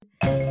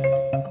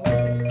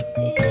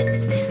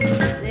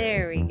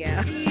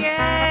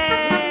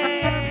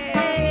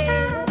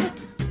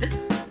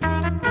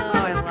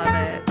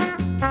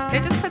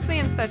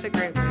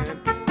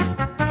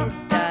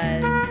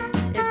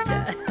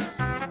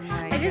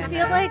just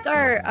feel like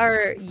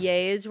our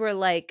yays were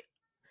like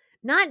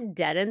not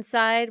dead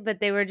inside, but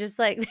they were just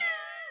like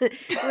we're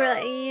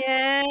like,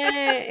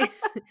 yay.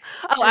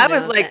 Oh, I I don't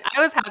was know. like,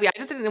 I was happy. I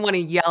just didn't want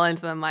to yell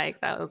into the mic.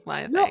 That was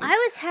my No, thing. I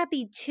was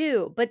happy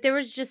too, but there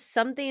was just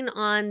something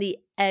on the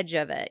edge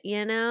of it,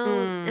 you know?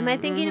 Am I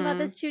thinking about Mm-hmm.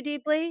 this too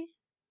deeply?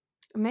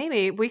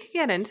 Maybe we could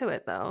get into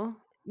it though.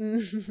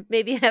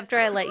 Maybe after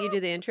I let you do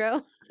the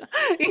intro.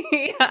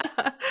 Yeah.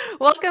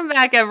 Welcome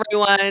back,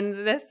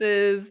 everyone. This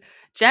is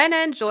Jen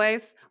and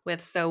Joyce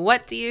with So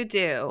What Do You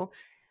Do?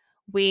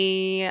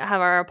 We have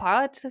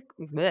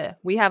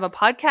we have a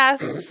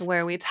podcast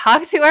where we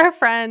talk to our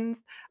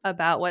friends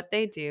about what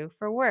they do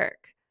for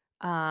work.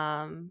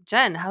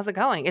 Jen, how's it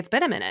going? It's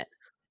been a minute.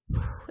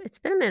 It's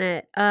been a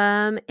minute.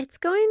 It's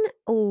going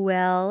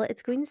well.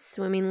 It's going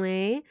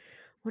swimmingly.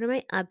 What are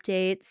my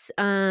updates?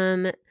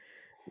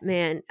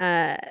 Man,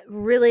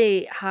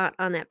 really hot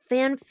on that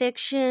fan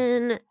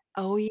fiction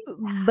Oh, yeah.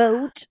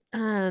 boat.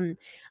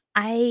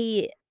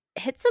 I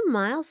hit some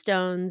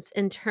milestones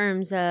in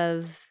terms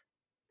of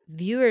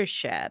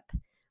viewership.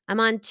 I'm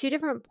on 2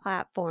 different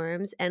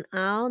platforms and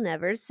I'll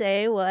never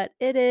say what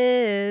it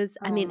is.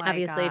 I Oh mean, my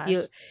obviously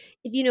gosh.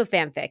 if you know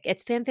fanfic,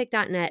 it's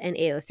fanfic.net and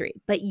AO3,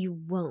 but you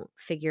won't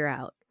figure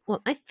out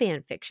what my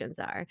fan fictions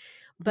are.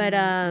 But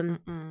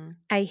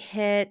I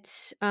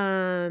hit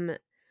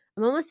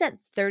I'm almost at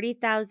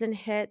 30,000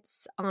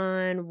 hits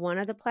on one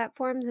of the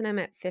platforms and I'm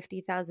at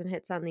 50,000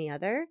 hits on the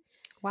other. Um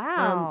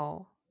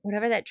Wow.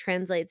 Whatever that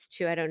translates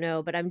to, I don't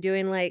know, but I'm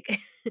doing like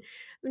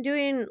I'm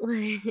doing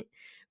like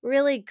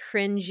really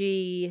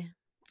cringy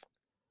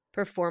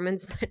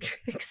performance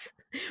metrics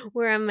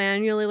where I'm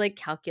manually like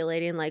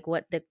calculating like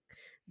what the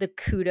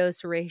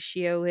kudos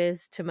ratio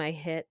is to my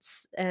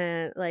hits.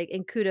 And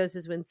kudos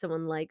is when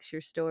someone likes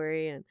your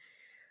story and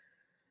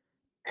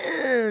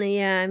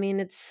yeah, I mean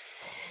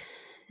it's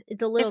a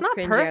It's little not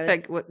cringy. I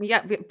was perfect.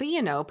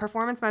 Yeah, but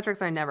performance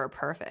metrics are never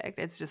perfect.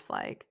 It's just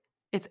like,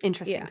 it's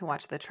interesting Yeah. to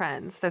watch the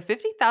trends. So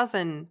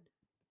 50,000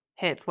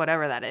 hits,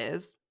 whatever that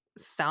is,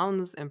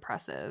 sounds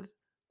impressive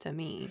to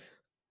me.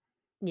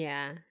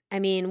 Yeah. I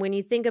mean, when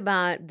you think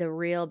about the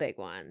real big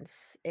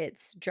ones,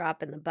 it's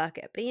drop in the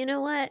bucket. But you know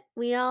what?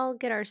 We all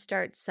get our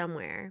start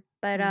somewhere.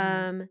 But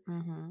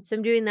Mm-hmm. so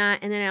I'm doing that,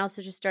 and then I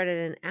also just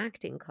started an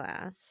acting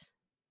class.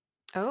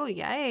 Oh,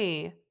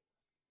 yay.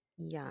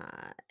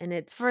 Yeah,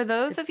 and For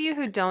those of it's you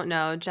who don't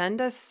know, Jen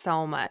does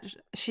so much.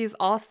 She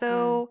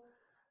also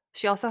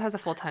has a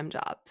full-time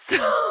job. So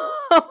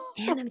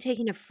and I'm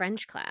taking a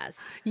French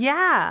class.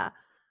 yeah.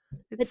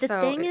 But the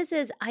thing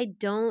is I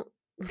don't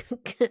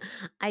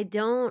I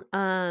don't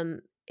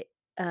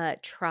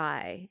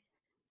try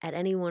at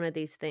any one of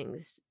these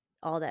things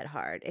all that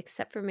hard,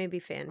 except for maybe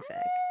fanfic.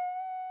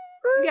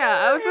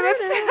 Yeah, I was I about to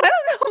don't say, know. I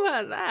don't know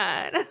about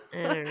that.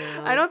 I don't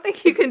I know. don't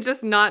think you can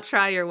just not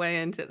try your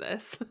way into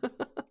this.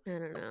 I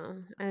don't know.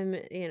 I'm,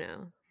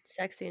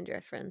 sexy and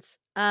difference.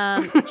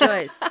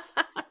 Joyce,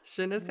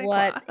 Je ne sais quoi.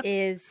 what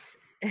is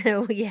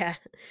yeah.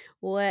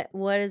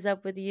 What is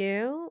up with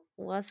you?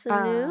 What's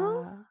the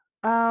new?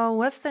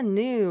 What's the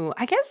new?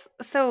 I guess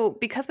so,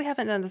 because we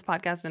haven't done this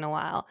podcast in a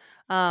while.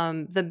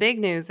 The big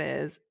news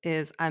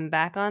is I'm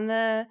back on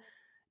the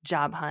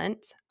job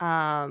hunt.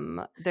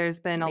 There's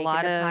been a Making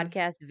lot the of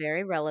podcast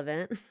very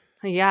relevant.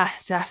 yeah,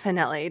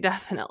 definitely,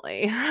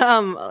 definitely.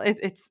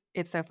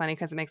 It's so funny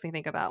because it makes me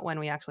think about when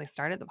we actually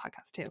started the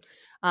podcast too.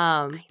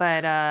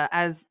 But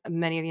as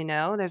many of you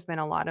know, there's been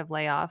a lot of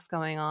layoffs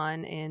going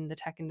on in the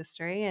tech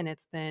industry, and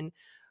it's been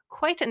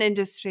quite an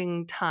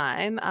interesting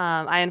time.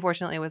 I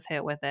unfortunately was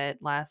hit with it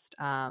last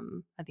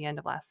at the end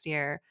of last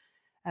year,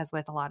 as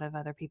with a lot of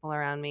other people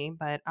around me.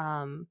 But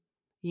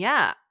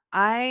yeah,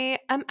 I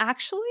am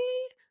actually.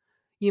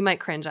 You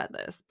might cringe at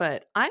this,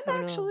 but I'm Oh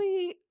no.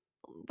 actually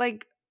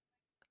like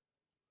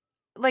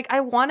I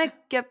want to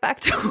get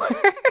back to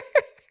work.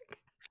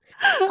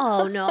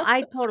 Oh no,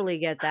 I totally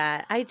get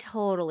that. I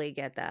totally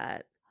get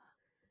that.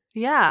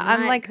 Yeah,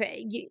 I'm Not like cra-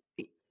 you,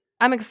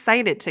 I'm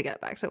excited to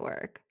get back to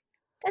work.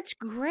 That's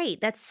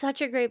great. That's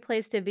such a great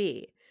place to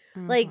be.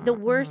 Like the Mhm,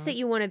 worst that mhm.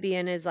 you want to be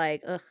in is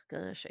like, oh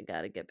gosh, I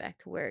got to get back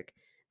to work.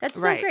 That's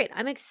so Right. great.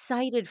 I'm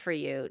excited for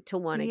you to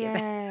want to get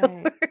back to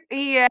Yay. work.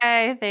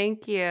 Yay,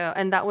 thank you.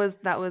 And that was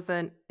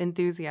an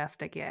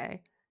enthusiastic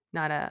yay,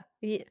 not a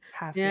Yeah.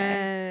 half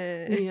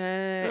yay.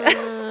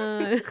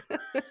 Yeah. Yay.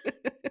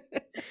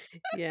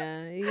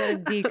 Yeah, you got to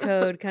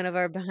decode kind of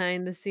our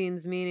behind the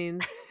scenes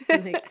meanings.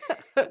 Like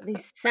they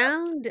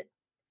sound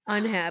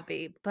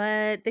unhappy,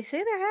 but they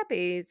say they're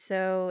happy.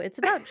 So it's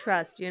about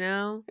trust, you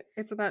know? It's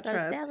It's about about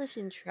trust.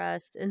 establishing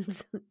trust and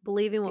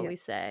believing what Yep. we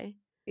say.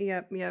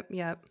 Yep, yep,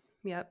 yep,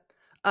 yep.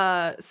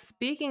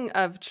 Speaking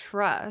of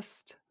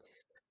trust,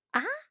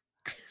 Ah,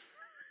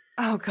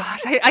 oh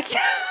gosh, I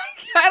can't.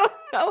 I don't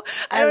know.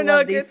 I I don't know a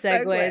love good these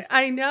segue. segues.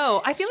 I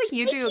know. I feel like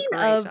you do a Speaking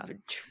great of job.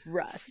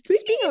 trust,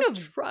 Speaking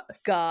of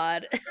trust.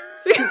 God,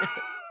 Spe-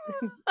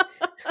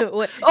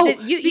 what oh,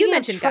 you speaking of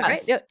mentioned God, right?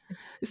 trust. Yep.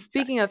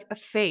 Speaking Trust. of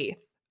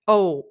faith.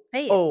 Oh,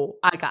 Say it. oh,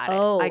 I got it. I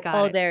Oh, got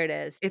oh, it. there it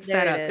is. It's There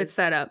set it up. It's is.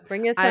 set up. I'm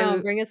Bring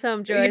us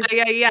home, yeah, Joyce.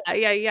 yeah, yeah,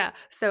 yeah, yeah.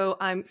 So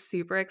I'm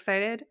super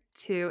excited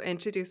to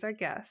introduce our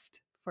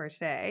guest for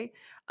today.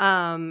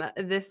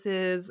 This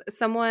is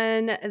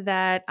someone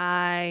that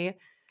I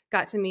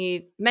got to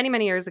meet many,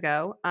 many years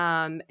ago.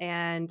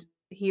 And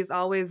he's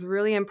always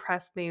really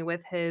impressed me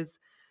with his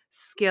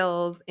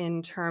skills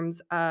in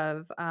terms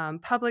of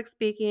public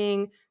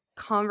speaking,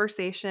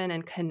 conversation,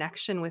 and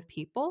connection with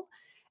people.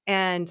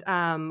 And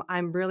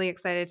I'm really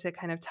excited to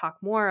kind of talk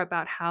more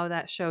about how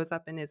that shows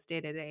up in his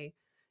day to day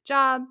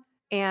job.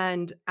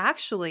 And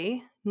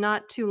actually,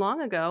 not too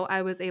long ago,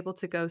 I was able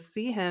to go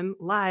see him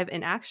live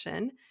in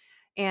action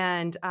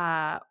and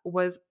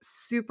was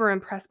super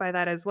impressed by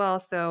that as well.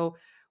 So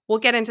we'll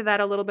get into that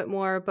a little bit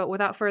more. But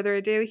without further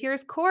ado,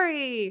 here's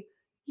Kory.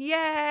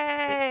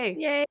 Yay!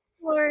 Yay,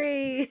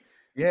 Kory.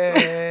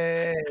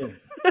 Yay!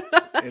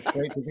 It's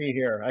great to be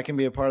here. I can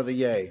be a part of the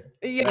yay.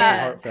 That's a Yeah.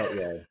 Yeah. heartfelt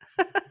yay.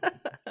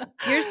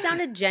 Yours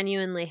sounded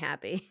genuinely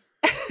happy.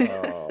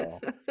 Oh.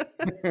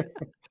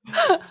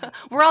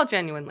 We're all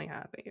genuinely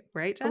happy,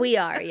 right, Jen? We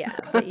are, yeah,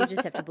 but you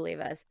just have to believe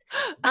us.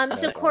 So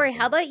That's Kory,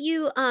 how awesome. about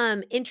you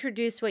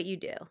introduce what you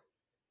do?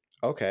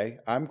 Okay,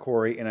 I'm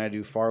Kory, and I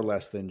do far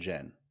less than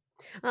Jen.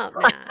 Oh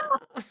no.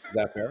 Is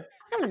that fair?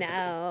 Oh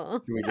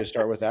no. Can we just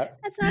start with that?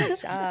 That's not a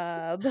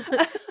job.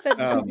 But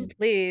Um,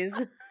 please,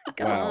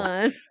 go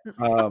wow.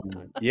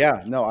 on.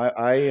 Yeah, no,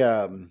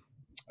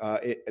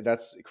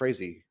 that's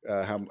crazy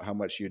how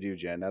much you do,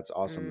 Jen. That's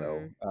awesome,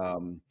 though.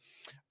 Mm.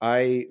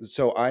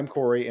 I'm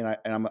Kory, and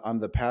I'm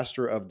the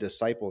pastor of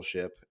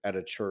discipleship at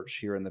a church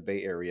here in the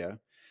Bay Area.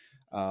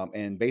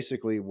 And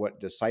basically,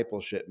 what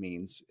discipleship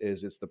means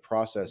is it's the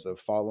process of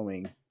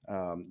following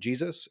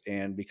Jesus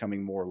and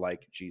becoming more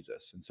like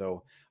Jesus. And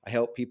so I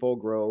help people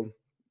grow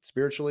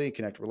spiritually,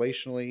 connect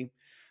relationally,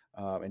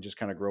 and just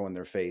kind of grow in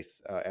their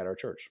faith at our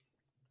church.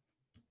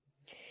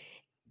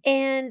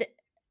 And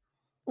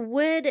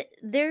would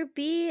there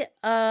be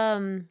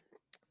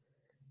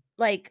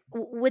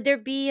would there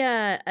be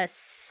a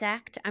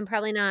sect, I'm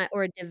probably not,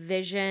 or a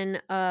division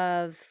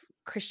of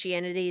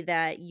Christianity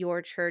that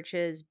your church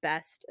is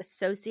best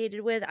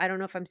associated with? I don't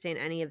know if I'm saying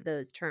any of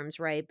those terms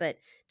right, but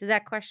does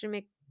that question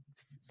make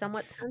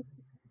somewhat sense?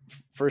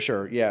 For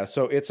sure. Yeah.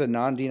 So it's a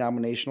non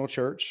denominational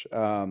church.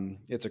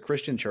 It's a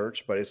Christian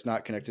church, but it's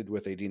not connected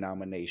with a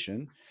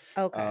denomination.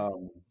 Okay.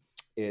 Um,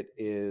 it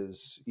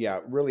is, yeah,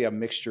 really a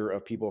mixture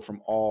of people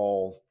from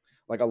all,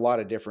 like a lot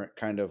of different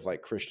kind of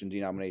like Christian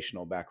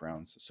denominational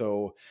backgrounds.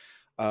 So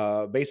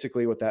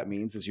basically, what that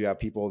means is you have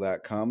people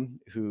that come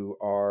who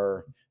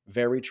are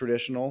very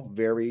traditional,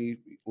 very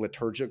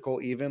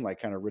liturgical, even like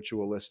kind of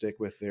ritualistic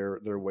with their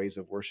ways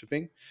of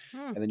worshiping.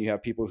 Hmm. And then you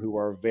have people who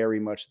are very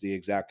much the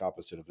exact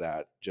opposite of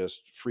that,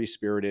 just free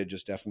spirited,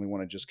 just definitely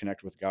want to just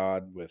connect with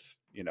God with,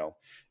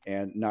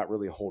 and not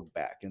really hold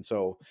back. And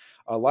so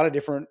a lot of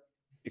different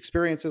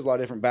experiences, a lot of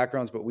different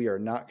backgrounds, but we are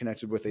not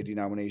connected with a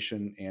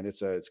denomination. And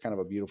it's kind of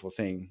a beautiful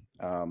thing,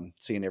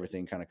 seeing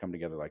everything kind of come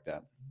together like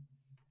that.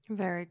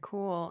 Very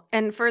cool.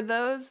 And for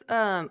those,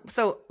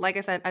 so like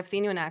I said, I've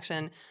seen you in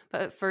action,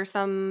 but for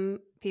some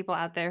people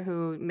out there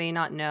who may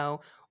not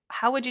know,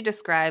 how would you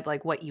describe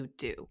like what you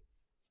do?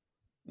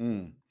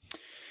 Mm.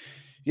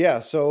 Yeah,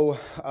 so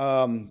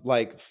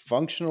like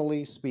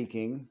functionally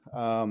speaking,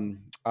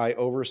 I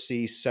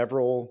oversee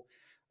several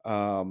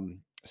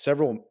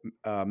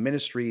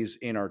ministries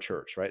in our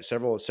church, right?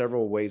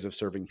 Several ways of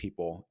serving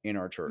people in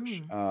our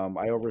church. Hmm.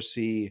 I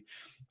oversee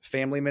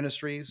family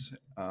ministries.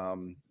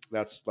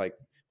 That's like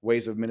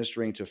ways of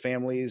ministering to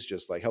families,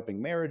 just like helping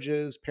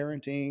marriages,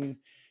 parenting,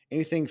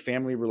 anything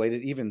family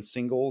related, even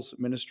singles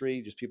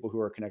ministry, just people who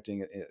are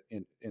connecting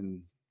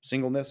in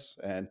singleness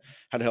and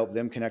how to help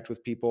them connect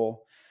with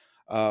people.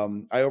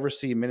 I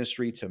oversee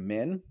ministry to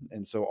men,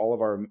 and so all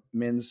of our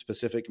men's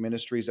specific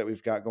ministries that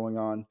we've got going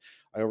on.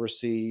 I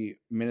oversee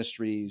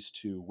ministries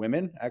to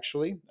women,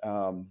 actually,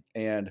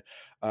 and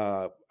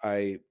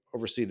I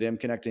oversee them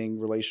connecting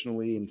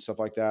relationally and stuff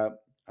like that.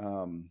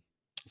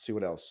 Let's see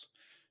what else.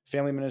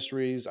 Family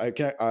ministries. I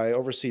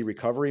oversee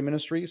recovery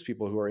ministries,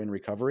 people who are in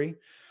recovery.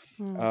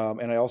 Hmm.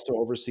 And I also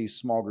oversee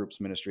small groups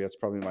ministry. That's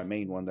probably my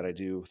main one that I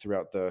do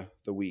throughout the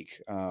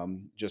week.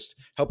 Just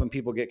helping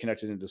people get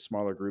connected into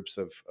smaller groups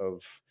of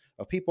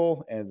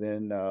people, and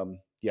then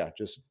yeah,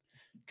 just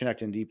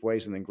connect in deep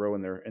ways, and then grow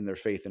in their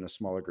faith in a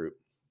smaller group.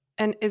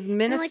 And is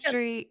Kinda like a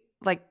ministry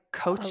like oh,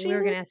 we were coaching?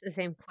 gonna ask the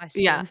same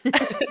Yeah.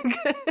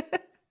 question.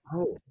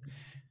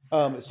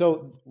 Oh,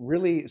 so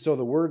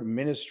the word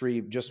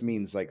ministry just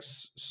means like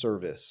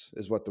service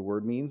is what the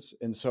word means.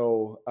 And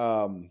so,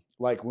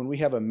 like when we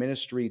have a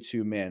ministry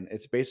to men,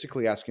 it's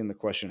basically asking the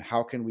question,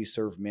 how can we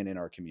serve men in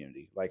our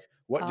community? Like,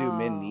 what do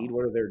men need? Oh.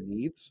 What are their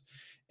needs?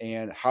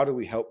 And how do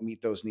we help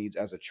meet those needs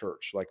as a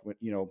church? Like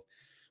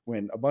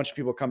when a bunch of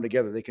people come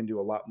together, they can do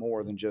a lot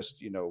more than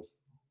just,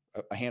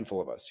 a handful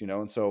of us,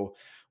 and so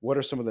what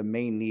are some of the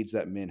main needs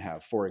that men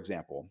have? For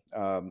example,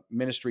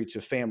 ministry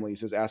to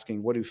families is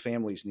asking, what do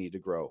families need to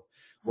grow?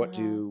 What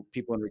Uh-huh. do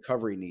people in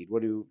recovery need?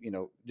 What do,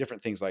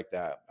 different things like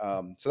that.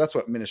 So that's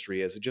what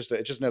ministry is. It's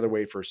just another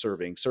way for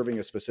serving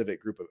a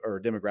specific group of, or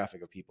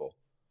demographic of people.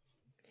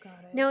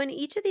 Got it. Now, in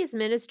each of these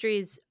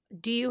ministries,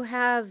 do you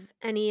have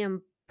any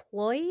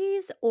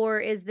employees, or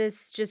is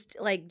this just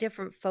like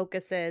different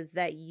focuses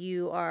that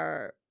you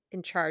are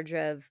in charge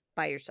of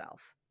by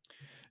yourself?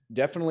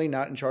 Definitely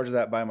not in charge of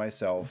that by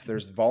myself.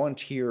 There's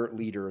volunteer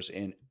leaders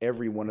in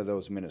every one of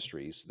those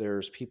ministries.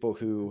 There's people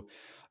who,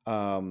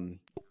 um,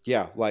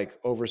 yeah, like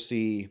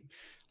oversee,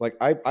 like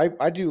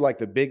I do like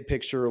the big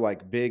picture,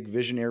 like big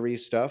visionary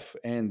stuff,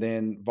 and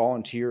then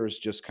volunteers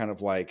just kind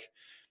of like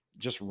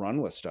just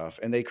run with stuff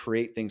and they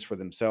create things for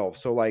themselves.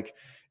 So like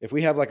if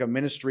we have like a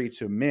ministry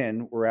to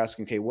men, we're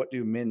asking, okay, what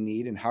do men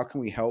need and how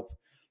can we help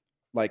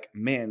like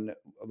men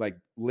like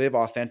live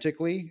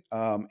authentically,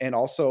 and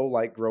also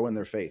like grow in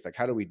their faith? Like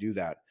how do we do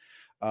that?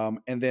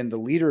 And then the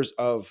leaders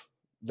of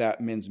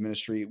that men's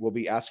ministry will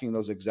be asking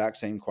those exact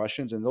same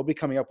questions, and they'll be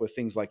coming up with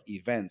things like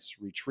events,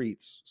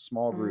 retreats,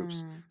 small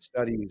groups, Mm.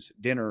 studies,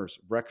 dinners,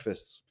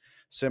 breakfasts,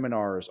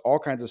 seminars, all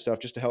kinds of stuff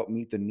just to help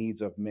meet the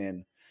needs of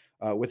men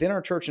within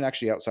our church and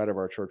actually outside of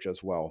our church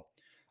as well.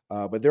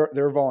 But there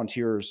are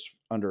volunteers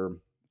under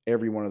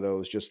every one of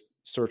those, just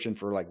searching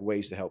for like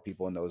ways to help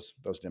people in those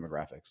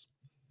demographics.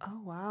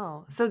 Oh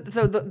wow.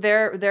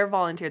 They're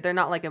volunteer. They're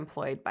not like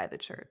employed by the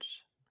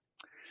church.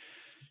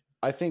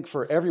 I think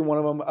for every one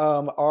of them,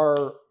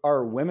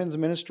 our women's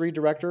ministry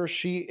director,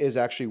 she is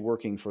actually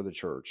working for the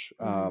church.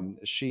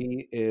 Mm-hmm.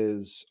 She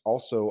is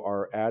also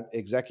our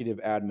executive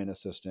admin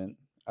assistant,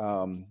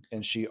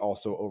 and she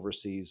also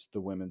oversees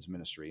the women's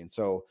ministry. And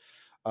so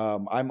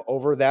I'm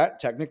over that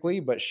technically,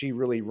 but she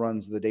really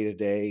runs the day to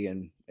day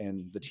and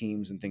the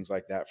teams and things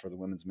like that for the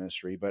women's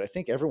ministry. But I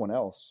think everyone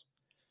else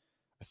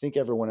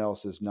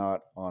is not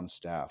on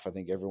staff. I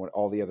think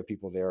all the other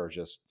people there are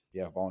just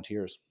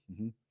volunteers.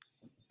 Hmm.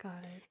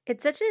 Got it.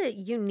 It's such a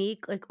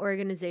unique like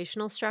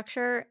organizational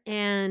structure,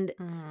 and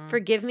Mm-hmm.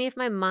 forgive me if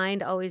my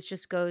mind always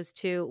just goes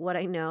to what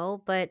I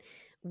know, but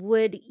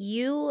would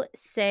you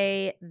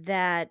say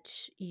that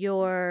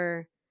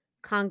your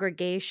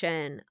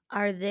congregation,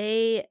 are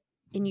they,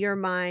 in your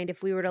mind,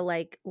 if we were to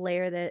like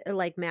layer the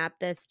like map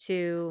this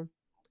to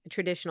a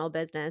traditional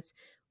business,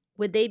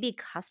 would they be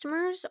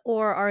customers,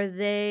 or are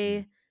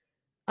they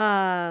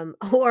or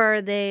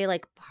are they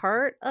like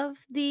part of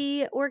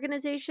the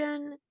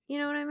organization? You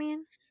know what I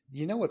mean?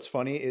 You know what's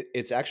funny?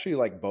 It's actually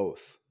like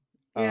both.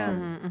 Yeah.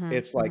 Mm-hmm.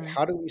 It's Mm-hmm. like, Mm-hmm.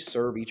 how do we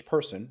serve each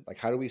person? Like,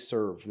 how do we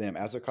serve them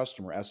as a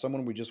customer, as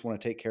someone we just want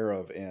to take care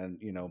of and,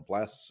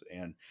 bless?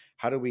 And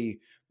how do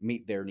we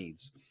meet their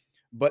needs?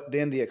 But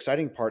then the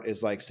exciting part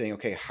is like saying,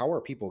 okay, how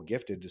are people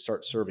gifted to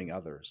start serving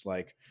others?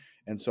 Like,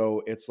 and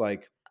so it's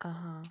like,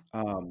 Uh-huh.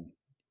 um,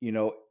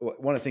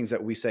 one of the things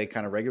that we say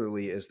kind of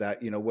regularly is that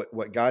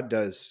what God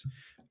does,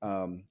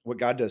 what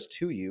God does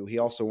to you, He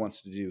also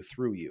wants to do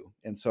through you.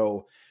 And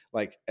so,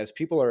 like as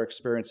people are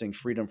experiencing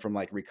freedom from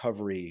like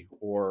recovery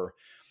or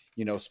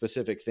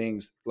specific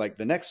things, like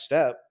the next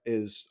step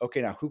is,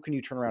 okay, now who can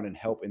you turn around and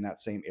help in that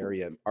same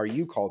area? Are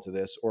you called to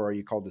this, or are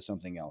you called to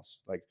something else?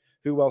 Like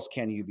who else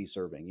can you be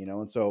serving?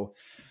 And so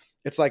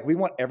it's like we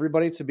want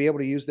everybody to be able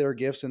to use their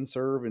gifts and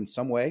serve in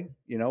some way,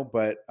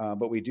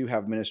 but we do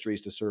have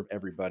ministries to serve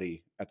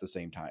everybody at the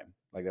same time.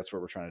 Like that's what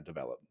we're trying to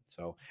develop.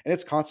 So, and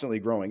it's constantly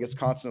growing. It's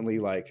constantly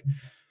like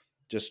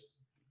just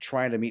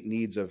trying to meet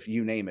needs of,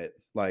 you name it.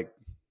 Like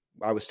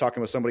I was talking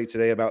with somebody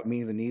today about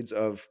meeting the needs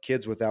of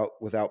kids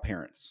without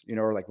parents,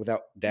 or like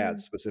without Mm.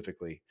 dads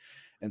specifically.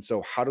 And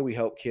so how do we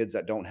help kids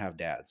that don't have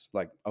dads?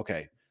 Like,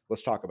 okay,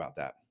 let's talk about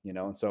that,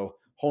 and so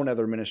whole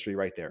nother ministry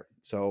right there.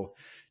 So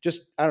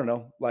just, I don't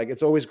know, like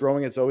it's always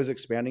growing, it's always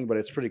expanding, but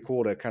it's pretty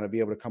cool to kind of be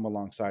able to come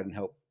alongside and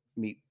help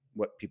meet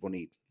what people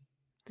need.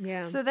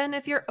 Yeah. So then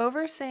if you're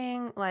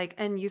overseeing like,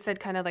 and you said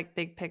kind of like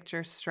big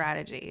picture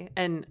strategy,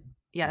 and Mhm.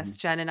 yes,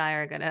 Jen and I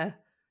are gonna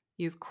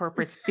use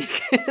corporate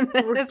speak in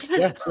We're this.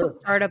 gonna Yeah, sure.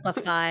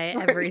 startupify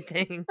We're-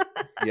 everything.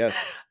 Yes.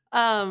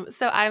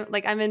 so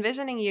I'm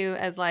envisioning you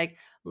as like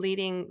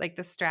leading like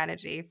the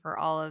strategy for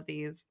all of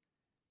these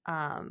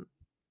um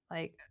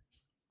like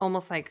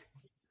almost like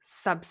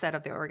subset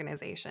of the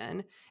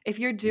organization. If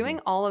you're Mhm. doing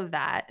all of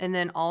that and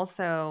then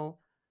also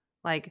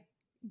like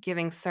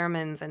giving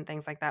sermons and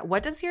things like that,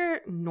 what does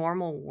your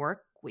normal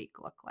work week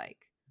look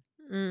like?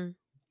 Mm.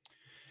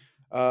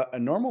 A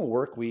normal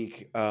work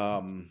week,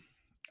 I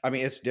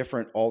mean, it's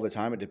different all the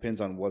time. It depends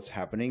on what's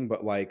happening,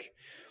 but like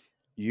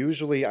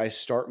usually I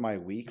start my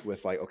week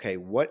with like, okay,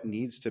 what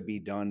needs to be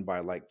done by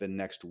like the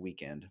next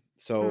weekend?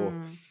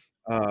 Mm,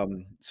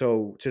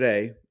 So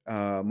today,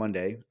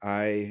 Monday,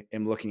 I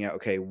am looking at,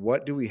 okay,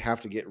 what do we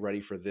have to get ready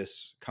for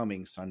this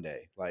coming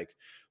Sunday? Like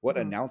what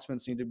uh-huh.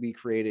 announcements need to be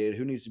created?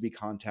 Who needs to be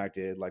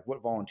contacted? Like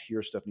what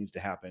volunteer stuff needs to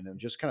happen? And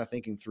just kind of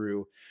thinking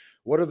through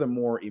what are the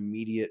more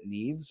immediate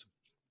needs,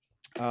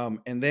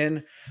 And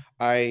then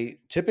I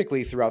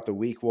typically throughout the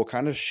week will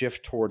kind of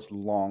shift towards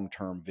long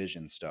term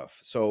vision stuff.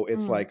 So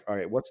it's Mm, like, all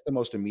right, what's the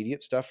most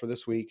immediate stuff for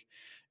this week?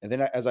 And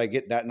then as I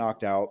get that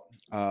knocked out,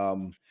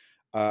 um,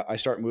 I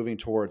start moving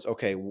towards,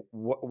 okay,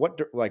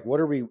 what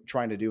are we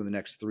trying to do in the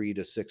next 3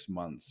 to 6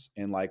 months,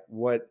 and like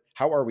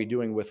how are we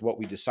doing with what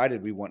we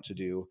decided we want to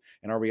do,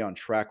 and are we on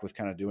track with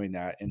kind of doing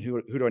that, and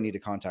who do I need to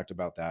contact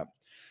about that?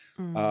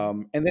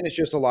 mm, And then it's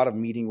just a lot of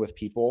meeting with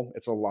people.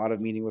 It's a lot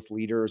of meeting with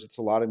leaders. It's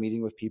a lot of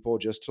meeting with people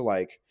just to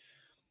like,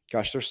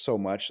 gosh, there's so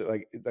much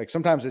like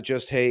sometimes it's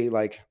just, hey,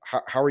 like,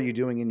 how are you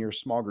doing in your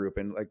small group?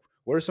 And like,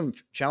 what are some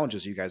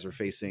challenges you guys are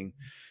facing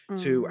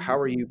to mm. how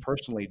are you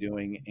personally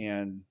doing?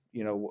 And,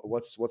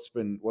 what's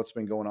been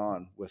going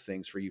on with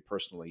things for you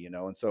personally,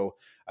 And so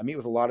I meet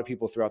with a lot of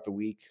people throughout the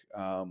week.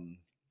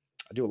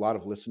 I do a lot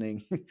of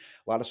listening, a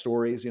lot of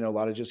stories, a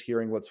lot of just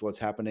hearing what's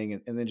happening,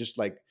 and then just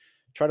like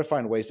try to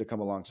find ways to come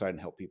alongside and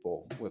help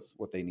people with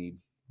what they need.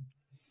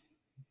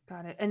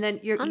 Got it. And then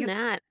you're On you.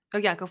 that, Oh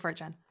yeah, go for it,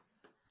 Jen.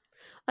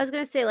 I was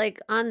gonna say, like,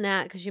 on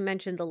that, because you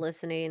mentioned the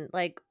listening,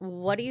 like,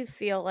 what do you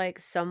feel like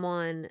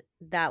someone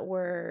that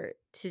were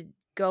to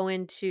go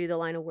into the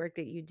line of work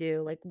that you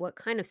do, like, what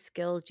kind of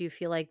skills do you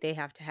feel like they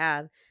have to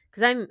have?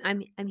 Because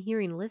I'm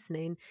hearing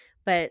listening,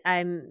 but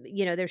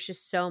there's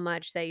just so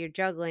much that you're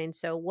juggling.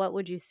 So, what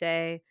would you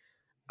say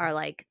are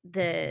like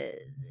the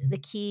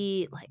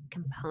key like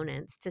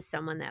components to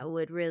someone that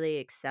would really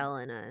excel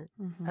in a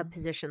Mm-hmm.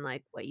 position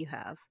like what you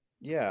have?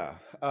 Yeah.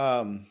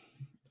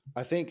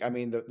 I think, I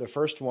mean, the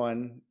first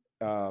one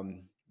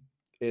um,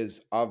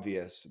 is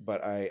obvious,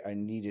 but I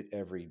need it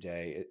every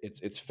day.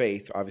 It's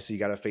faith. Obviously, you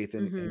got to have faith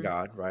in Mhm.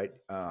 God, right?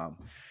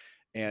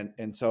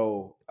 And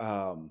so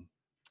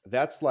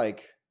that's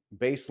like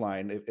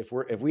baseline.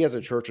 If we as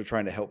a church are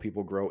trying to help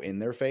people grow in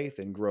their faith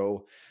and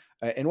grow,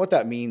 and what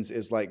that means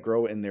is like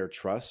grow in their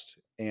trust,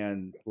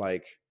 and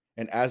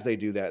as they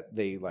do that,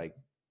 they like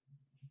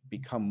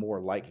become more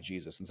like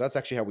Jesus. And so that's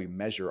actually how we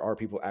measure, are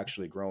people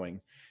actually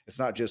growing? It's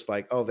not just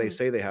like, oh, they Mm,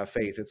 say they have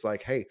faith. It's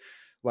like, hey,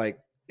 like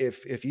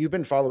if you've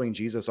been following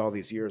Jesus all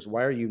these years,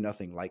 why are you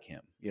nothing like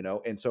him?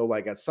 And so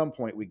like at some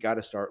point we got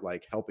to start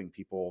like helping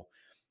people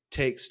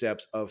take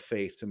steps of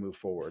faith to move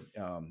forward.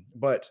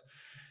 But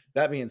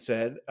that being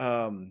said,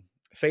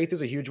 faith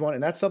is a huge one,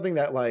 and that's something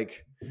that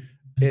like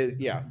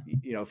yeah,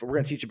 if we're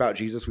going to teach about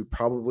Jesus, we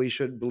probably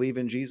should believe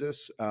in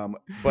Jesus.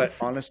 But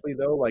honestly,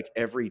 though, like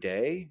every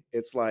day,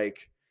 it's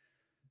like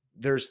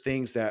there's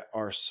things that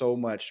are so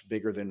much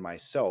bigger than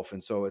myself,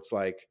 and so it's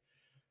like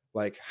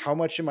how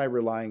much am I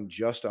relying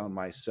just on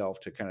myself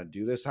to kind of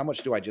do this? How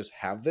much do I just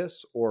have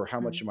this, or how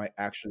much mm. am I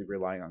actually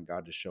relying on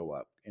God to show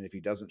up? And if he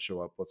doesn't show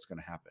up, what's going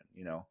to happen?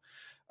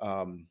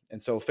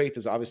 And so faith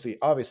is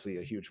obviously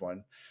a huge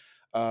one.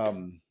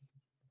 um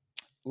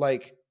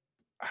like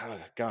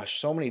gosh,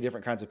 so many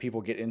different kinds of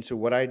people get into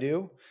what I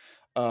do.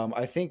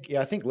 I think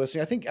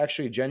listening, I think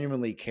actually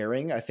genuinely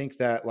caring. I think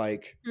that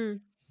like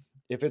Mm,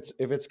 if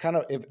it's kind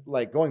of, if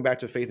like going back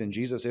to faith in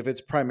Jesus, if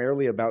it's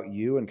primarily about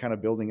you and kind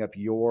of building up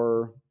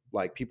your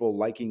like people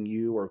liking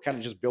you, or kind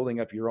of just building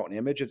up your own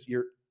image,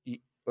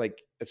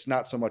 like it's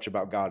not so much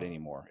about God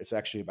anymore. It's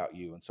actually about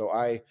you. And so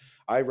I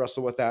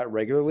wrestle with that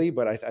regularly,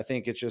 but I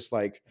think it's just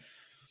like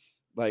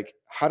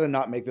how to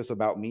not make this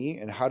about me,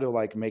 and how to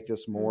like make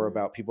this more Mm,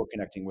 about people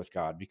connecting with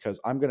God, because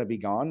I'm going to be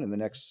gone in the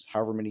next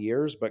however many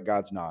years, but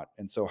God's not.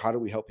 And so how do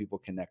we help people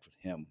connect with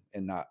him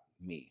and not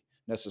me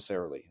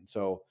necessarily? And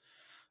so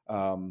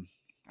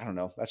I don't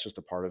know. That's just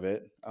a part of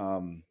it.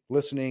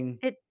 Listening.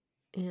 it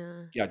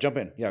yeah. Yeah, jump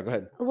in. Yeah, go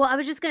ahead. Well, I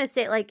was just gonna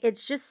say, like,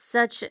 it's just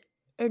such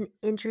an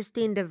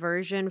interesting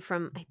diversion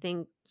from I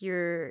think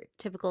your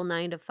typical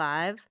 9 to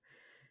 5.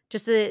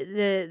 Just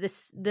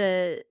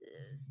the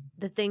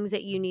things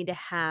that you need to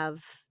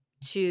have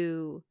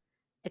to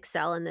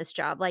excel in this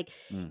job. Like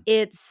Mm,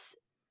 it's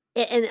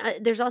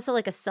and there's also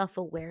like a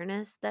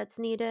self-awareness that's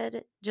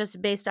needed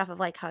just based off of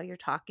like how you're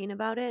talking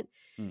about it,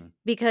 mm,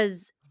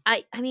 because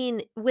I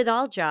mean with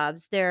all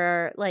jobs there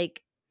are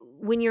like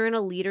when you're in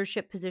a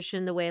leadership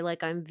position the way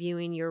like I'm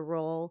viewing your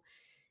role,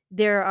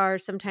 there are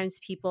sometimes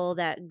people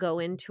that go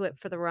into it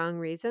for the wrong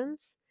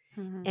reasons.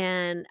 mhm,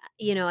 And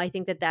I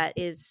think that that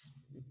is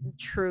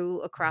true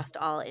across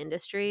all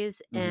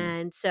industries. hmm,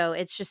 And so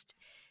it's just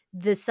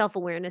the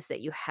self-awareness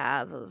that you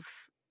have of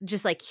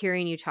just like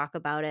hearing you talk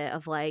about it,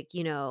 of like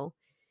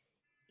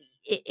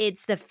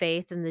it's the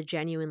faith and the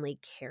genuinely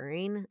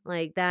caring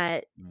like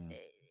that. mm,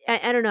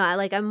 I don't know,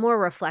 I'm more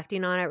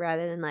reflecting on it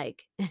rather than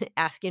like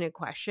asking a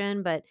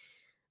question. But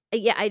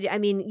yeah, I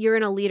mean, you're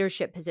in a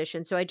leadership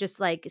position, so I just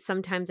like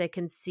sometimes I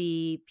can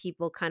see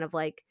people kind of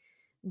like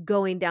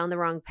going down the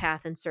wrong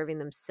path and serving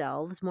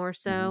themselves more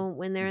hmm, so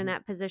when they're in hmm.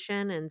 that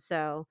position. And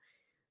so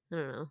I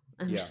don't know.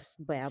 I'm Yeah.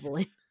 just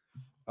babbling.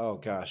 Oh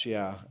gosh.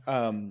 Yeah.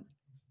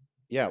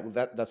 Yeah.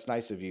 Well, that's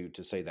nice of you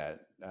to say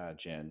that,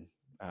 Jen.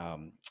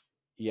 Um,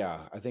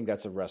 yeah, I think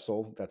that's a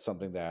wrestle. That's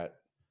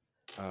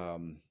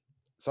um,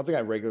 something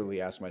I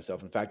regularly ask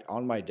myself. In fact,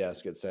 on my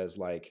desk it says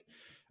like,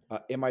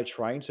 am I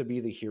trying to be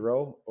the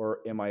hero, or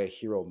am I a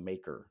hero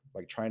maker?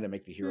 Like trying to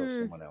make the hero Hmm.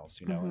 someone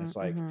else, And mhm, it's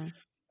like, mhm.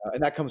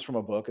 And that comes from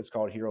a book. It's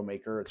called Hero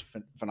Maker. It's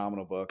a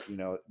phenomenal book,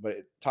 but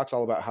it talks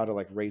all about how to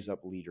like raise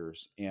up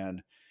leaders.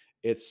 And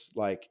it's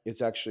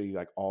actually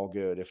like all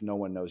good if no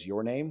one knows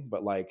your name,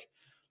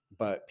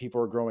 but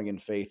people are growing in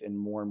faith and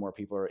more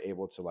people are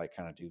able to like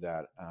kind of do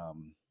that.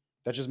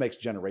 That just makes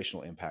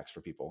generational impacts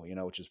for people,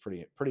 which is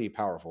pretty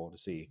powerful to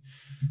see.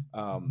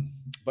 Um,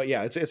 but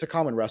yeah, it's a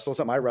common wrestle,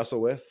 something I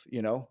wrestle with,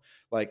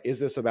 like, is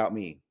this about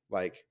me?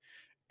 Like,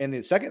 and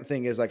the second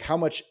thing is like, how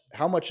much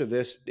of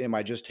this am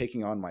I just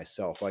taking on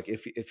myself? Like,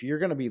 if you're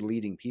going to be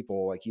leading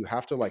people, like, you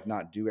have to like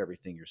not do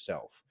everything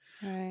yourself.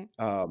 Right.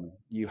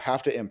 You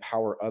have to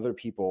empower other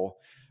people,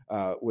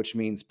 which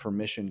means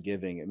permission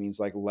giving. It means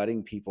like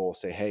letting people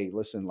say, "Hey,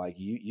 listen, like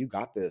you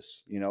got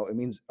this." It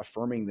means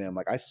affirming them.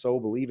 Like, I so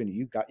believe in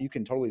you. You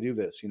can totally do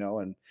this.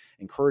 And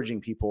encouraging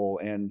people.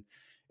 And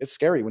it's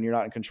scary when you're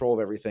not in control of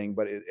everything,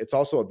 but it's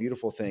also a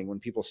beautiful thing when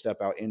people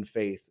step out in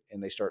faith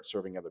and they start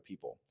serving other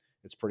people.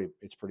 It's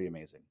pretty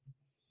amazing.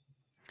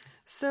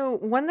 So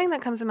one thing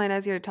that comes to mind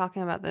as you're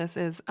talking about this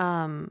is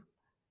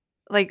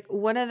like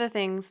one of the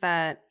things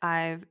that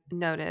I've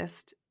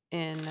noticed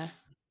in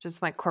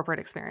just my corporate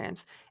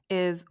experience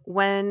is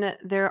when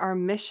there are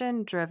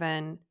mission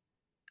driven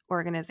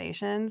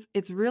organizations,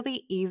 it's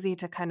really easy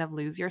to kind of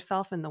lose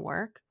yourself in the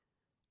work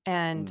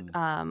and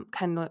Mm.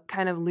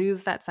 kind of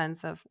lose that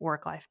sense of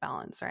work life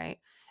balance, right?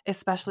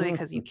 Especially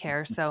because you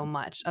care so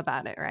much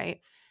about it,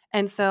 right?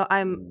 And so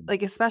I'm Mm.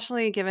 like,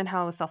 especially given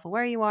how self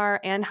aware you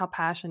are and how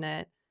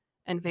passionate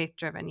and faith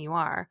driven you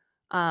are,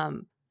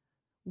 um,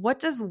 what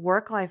does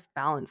work life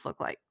balance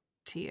look like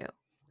to you?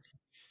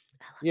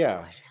 I love this Yeah.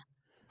 question.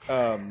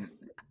 Um,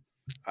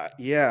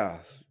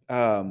 yeah.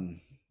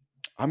 Um,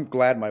 I'm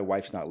glad my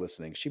wife's not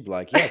listening. She'd be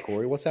like, "Yeah,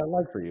 Kory, what's that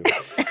like for you?"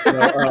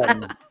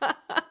 No,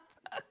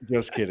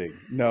 just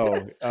kidding.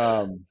 No,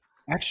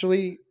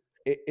 actually,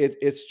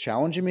 it's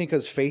challenging me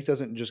because faith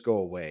doesn't just go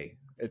away.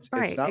 It's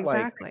Right, not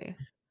exactly.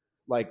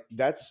 like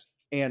that's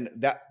and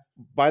that.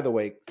 By the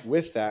way,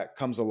 with that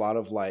comes a lot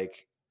of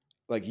like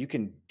you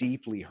can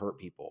deeply hurt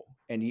people,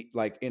 and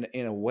like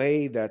in a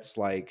way that's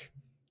like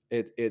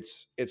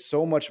it's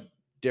so much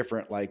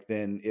different like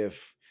than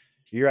if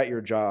you're at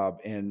your job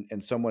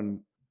and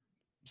someone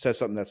says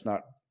something that's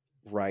not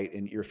right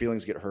and your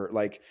feelings get hurt.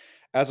 Like,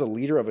 as a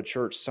leader of a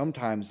church,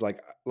 sometimes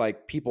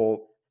like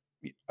people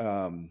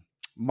um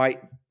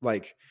might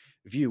like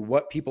view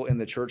what people in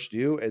the church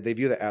do, they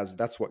view that as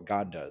that's what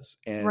God does,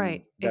 and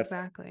Right, that's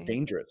exactly.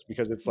 dangerous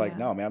because it's like, Yeah.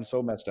 no man, I'm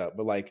so messed up.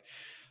 But like,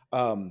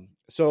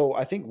 so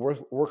I think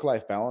work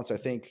life balance, I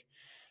think,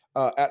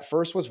 at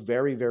first was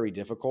very, very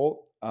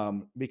difficult,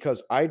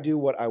 because I do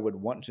what I would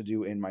want to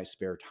do in my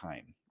spare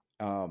time.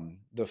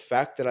 The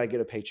fact that I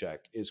get a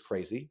paycheck is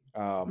crazy.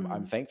 I'm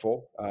Mhm.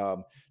 thankful.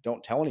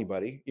 Don't tell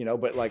anybody,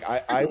 but like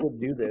I would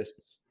do this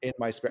in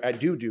my spare. I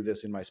do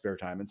this in my spare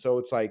time, and so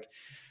it's like,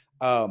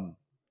 um,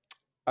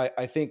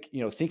 I think,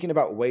 thinking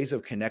about ways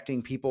of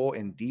connecting people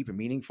in deep and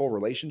meaningful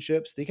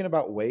relationships, thinking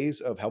about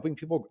ways of helping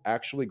people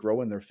actually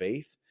grow in their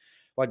faith,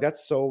 like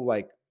that's so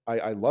like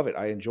I love it.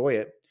 I enjoy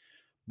it,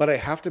 but I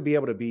have to be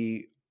able to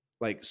be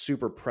like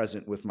super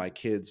present with my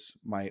kids,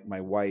 my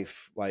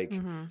wife. Like,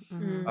 Mhm,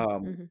 mhm.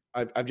 Mm-hmm.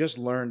 I've just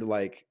learned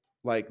like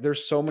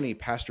there's so many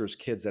pastors'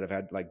 kids that have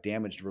had like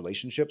damaged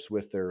relationships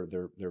with their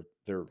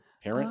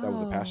parent that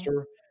was a Oh.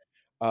 pastor,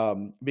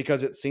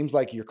 because it seems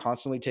like you're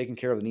constantly taking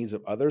care of the needs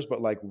of others, but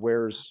like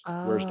where's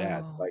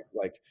dad? Oh.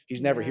 Like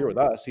he's never here Yeah. with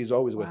us. He's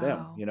always with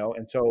them, Wow.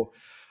 And so,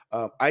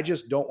 I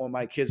just don't want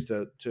my kids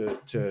to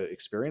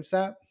experience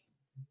that.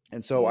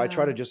 And so I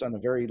try Yeah. to just, on a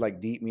very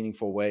like deep,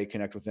 meaningful way,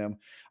 connect with them.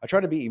 I try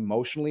to be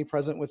emotionally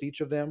present with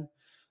each of them,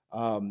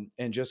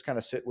 and just kind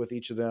of sit with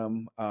each of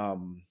them,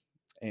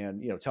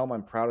 and tell them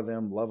I'm proud of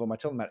them, love them. I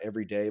tell them that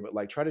every day, but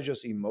like try to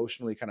just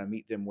emotionally kind of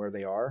meet them where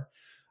they are,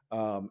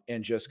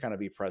 and just kind of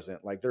be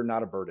present. Like, they're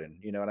not a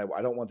burden, and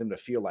I don't want them to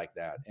feel like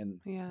that.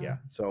 And Yeah. yeah,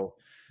 so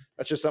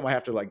that's just something I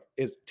have to like.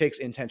 It takes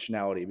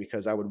intentionality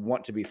because I would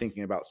want to be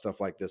thinking about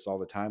stuff like this all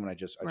the time, and I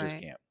just Right.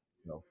 can't.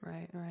 So.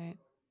 Right, right.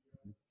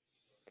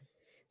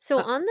 So,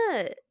 Uh, on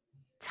the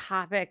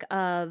topic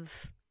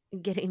of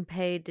getting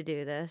paid to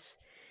do this,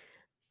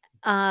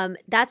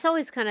 that's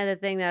always kind of the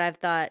thing that I've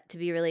thought to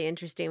be really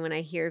interesting when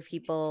I hear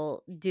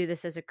people do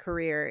this as a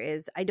career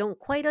is I don't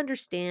quite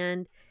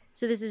understand.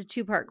 So this is a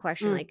two-part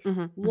question. Like,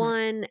 mhm, mhm.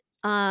 one,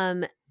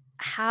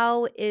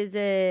 how is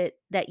it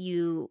that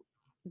you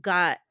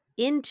got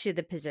into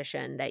the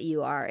position that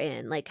you are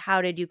in? Like,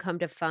 how did you come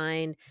to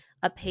find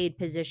a paid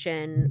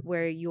position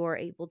where you're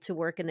able to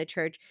work in the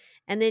church?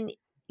 And then,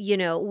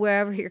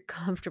 wherever you're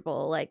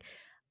comfortable, like,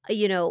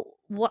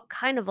 what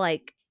kind of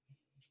like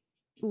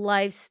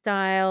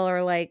lifestyle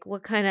or like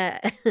what kind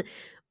of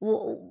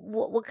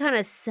what kind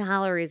of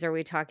salaries are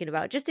we talking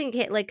about, just in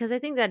case, like, because I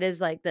think that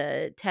is like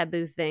the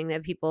taboo thing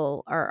that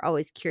people are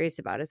always curious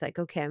about is like,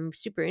 okay, I'm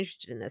super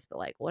interested in this, but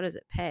like, what does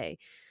it pay?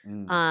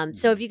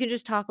 So if Mhm. you could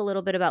just talk a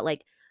little bit about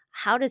like,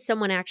 how does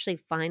someone actually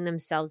find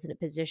themselves in a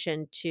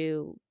position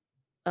to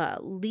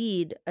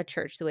lead a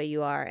church the way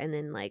you are, and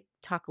then like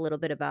talk a little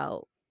bit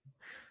about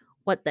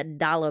what the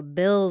dollar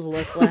bills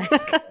look like.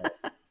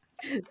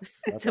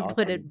 That's to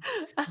put it awesome.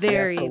 Yeah, so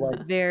very,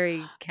 like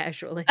very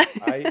casually.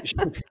 I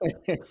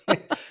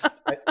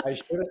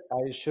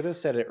I should have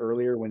said it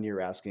earlier when you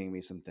were asking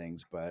me some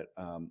things, but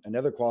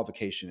another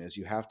qualification is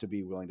you have to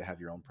be willing to have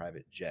your own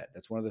private jet.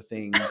 That's one of the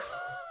things.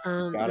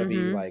 Got to be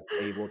Mhm. like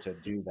able to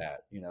do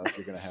that, if you're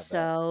going to have that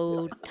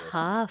So ridiculous.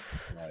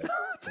 tough, Right.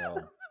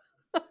 So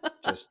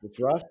just it's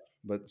rough,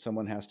 but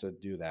someone has to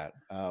do that.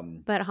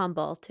 but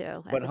humble too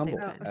at But the same humble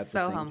so, time. at the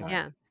so same humble.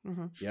 time. Yeah.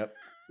 Hmm. Yep.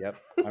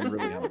 Yep. I'm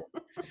really humble.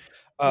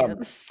 Yep.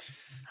 Um,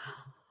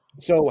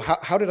 so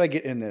how did I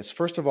get in this?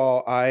 First of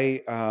all,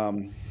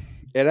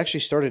 it actually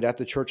started at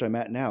the church I'm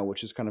at now,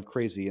 which is kind of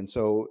crazy. And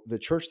so the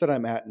church that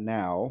I'm at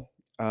now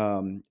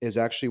is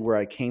actually where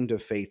I came to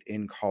faith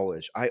in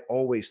college. I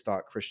always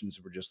thought Christians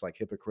were just like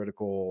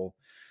hypocritical,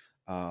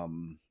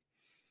 um,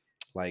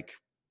 like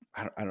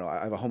I don't know.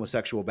 I have a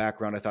homosexual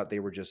background. I thought they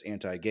were just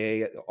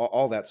anti-gay,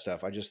 all that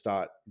stuff. I just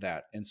thought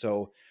that, and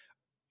so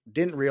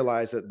didn't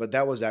realize that. But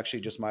that was actually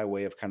just my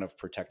way of kind of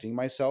protecting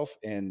myself,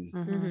 and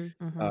Hmm. Mhm.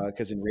 Hmm.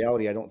 because in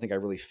reality, I don't think I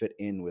really fit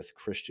in with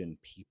Christian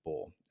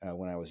people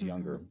when I was Hmm.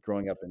 younger,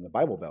 growing up in the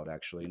Bible Belt,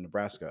 actually in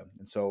Nebraska,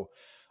 and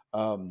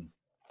um,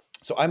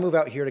 so I move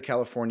out here to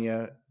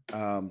California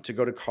to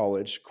go to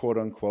college, quote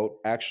unquote.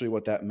 Actually,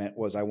 what that meant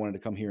was I wanted to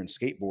come here and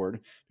skateboard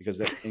because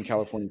that in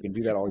California you can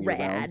do that all year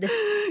round. Rad.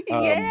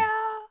 Um, Yeah.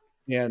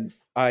 and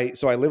I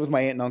live with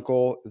my aunt and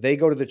uncle. They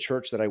go to the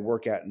church that I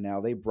work at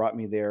now. They brought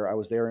me there. I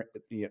was there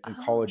in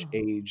college Oh.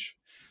 age.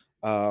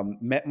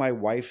 Met my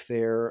wife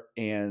there,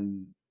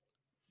 and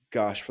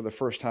gosh, for the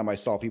first time, I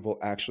saw people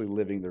actually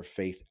living their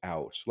faith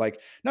out. Like,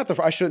 not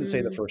the I shouldn't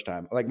say the Mm. first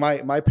time. Like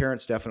my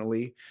parents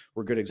definitely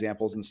were good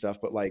examples and stuff,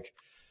 but like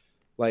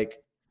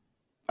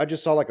I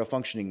just saw like a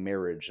functioning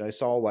marriage. I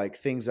saw like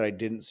things that I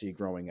didn't see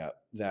growing up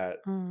that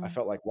I Mm.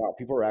 felt like, wow,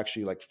 people are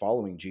actually like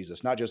following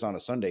Jesus, not just on a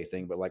Sunday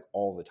thing, but like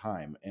all the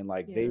time. And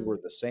like they Yeah. were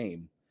the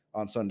same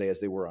on Sunday as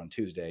they were on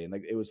Tuesday. And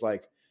like it was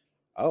like,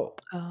 oh,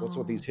 what's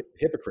with these Oh.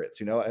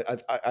 hypocrites?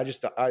 I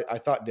just I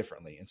thought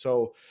differently. And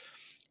so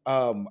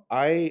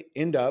I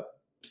end up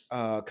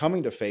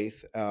coming to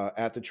faith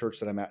at the church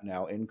that I'm at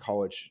now in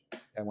college.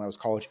 And when I was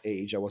college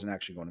age, I wasn't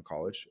actually going to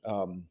college.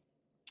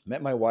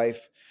 Met my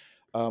wife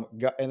and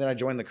then I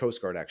joined the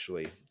Coast Guard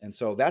actually. And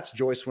so that's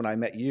Joyce. When I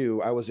met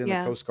you, I was in the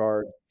Yeah. Coast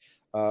Guard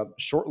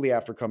shortly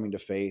after coming to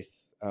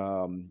faith.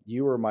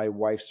 You were my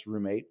wife's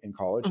roommate in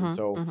college, and Hmm.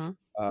 so Hmm.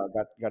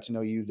 got to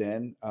know you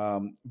then.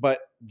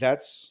 But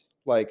that's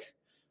like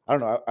I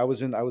don't know. I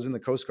was in the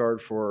Coast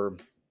Guard for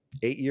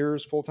 8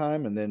 years full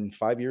time, and then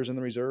 5 years in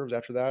the reserves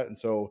after that. And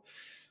so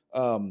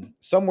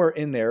somewhere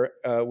in there,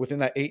 within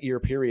that 8 year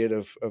period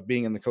of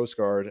being in the Coast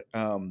Guard,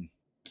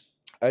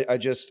 I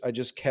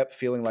just kept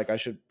feeling like I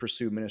should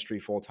pursue ministry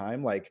full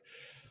time. Like,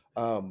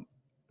 um,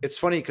 it's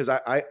funny because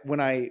when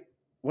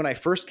I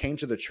first came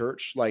to the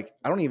church, like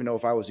I don't even know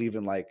if I was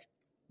even like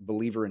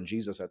believer in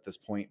Jesus at this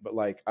point, but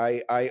like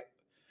I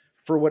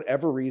for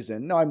whatever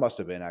reason, no, I must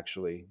have been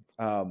actually.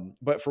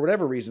 But for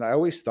whatever reason, I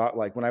always thought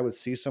like when I would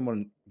see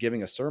someone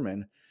giving a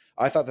sermon,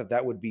 I thought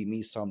that would be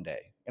me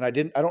someday, and I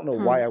don't know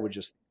Hmm. why I would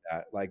just think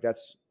that. Like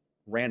that's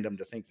random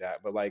to think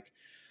that, but like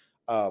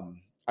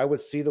I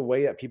would see the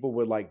way that people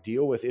would like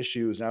deal with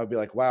issues, and I would be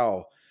like,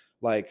 wow,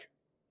 like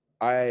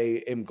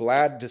I am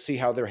glad to see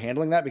how they're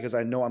handling that because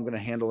I know I'm going to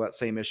handle that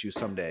same issue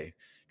someday.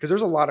 Because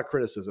there's a lot of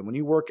criticism when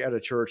you work at a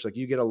church, like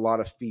you get a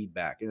lot of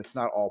feedback, and it's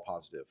not all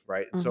positive,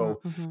 right? And Hmm.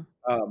 so, Hmm.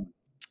 um,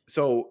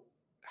 so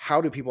how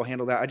do people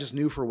handle that? I just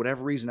knew for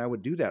whatever reason I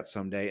would do that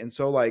someday, and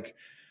so like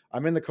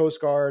I'm in the Coast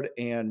Guard,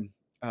 and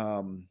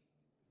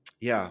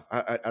yeah,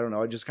 I don't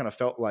know, I just kind of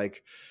felt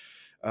like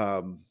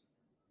um,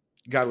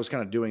 God was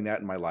kind of doing that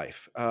in my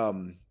life.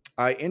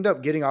 I end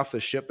up getting off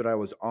the ship that I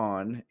was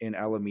on in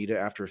Alameda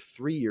after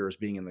 3 years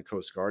being in the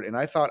Coast Guard, and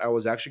I thought I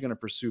was actually going to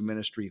pursue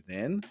ministry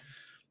then,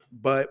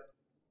 but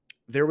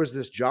there was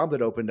this job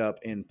that opened up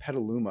in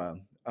Petaluma.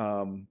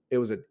 It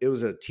was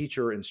a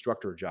teacher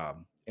instructor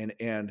job,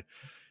 and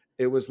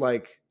it was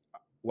like,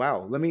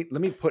 wow, let me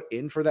put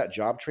in for that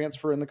job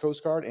transfer in the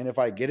Coast Guard, and if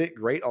I get it,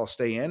 great, I'll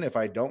stay in. If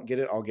I don't get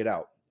it, I'll get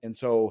out. And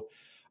so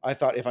I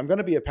thought if I'm going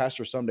to be a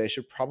pastor someday, I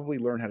should probably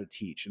learn how to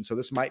teach. And so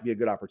this might be a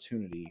good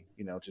opportunity,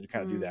 to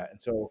kind of do Hmm. that.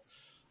 And so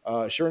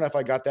sure enough,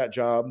 I got that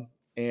job,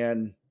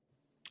 and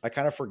I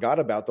kind of forgot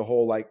about the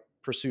whole like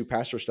pursue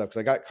pastor stuff because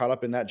I got caught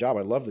up in that job.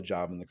 I love the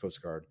job in the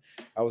Coast Guard.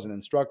 I was an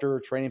instructor,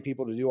 training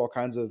people to do all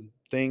kinds of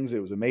things. It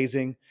was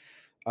amazing.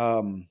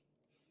 Um,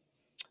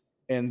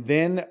 and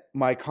then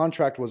my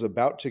contract was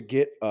about to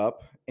get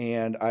up,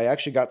 and I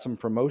actually got some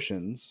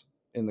promotions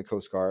in the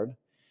Coast Guard.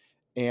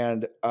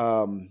 And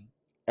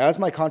as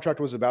my contract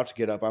was about to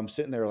get up, I'm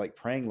sitting there like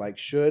praying, like,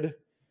 should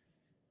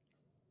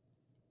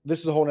this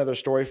is a whole nother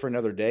story for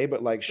another day,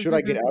 but like, should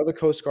I get out of the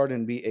Coast Guard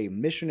and be a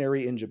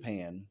missionary in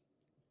Japan?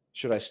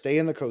 Should I stay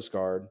in the Coast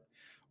Guard,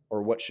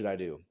 or what should I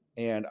do?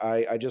 And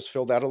I just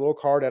filled out a little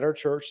card at our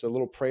church, a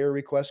little prayer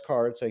request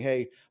card saying,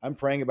 hey, I'm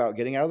praying about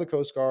getting out of the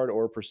Coast Guard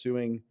or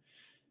pursuing,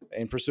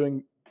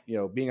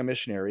 being a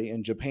missionary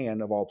in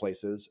Japan of all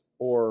places,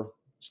 or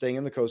staying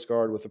in the Coast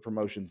Guard with the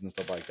promotions and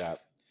stuff like that.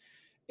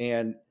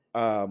 And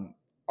um,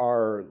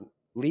 our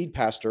lead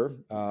pastor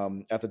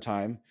at the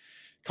time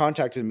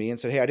contacted me and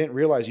said, "Hey, I didn't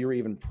realize you were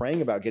even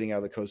praying about getting out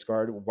of the Coast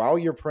Guard. While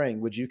you're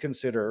praying, would you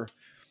consider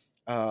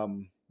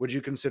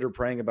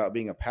praying about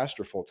being a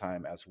pastor full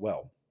time as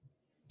well?"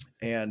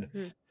 And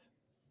Hmm.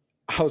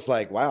 I was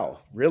like, "Wow,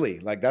 really?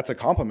 Like that's a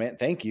compliment.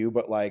 Thank you."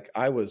 But like,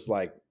 I was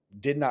like,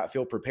 did not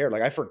feel prepared.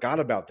 Like I forgot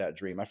about that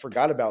dream. I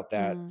forgot about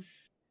that Mm.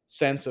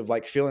 sense of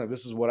like feeling that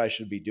this is what I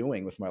should be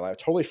doing with my life.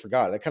 I totally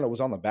forgot. That kind of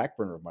was on the back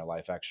burner of my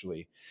life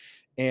actually.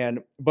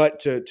 And but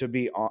to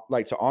be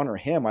like to honor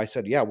him, I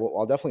said, "Yeah, well,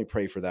 I'll definitely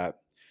pray for that."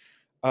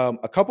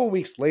 A couple of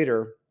weeks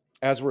later,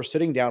 as we're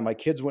sitting down, my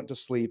kids went to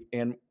sleep,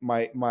 and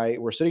my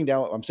we're sitting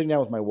down. I'm sitting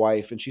down with my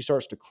wife, and she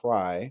starts to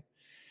cry,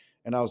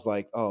 and I was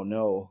like, "Oh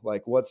no!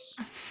 Like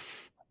what's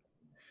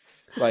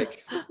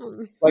like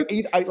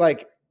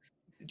like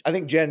I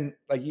think Jen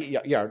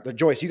yeah the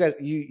Joyce, you guys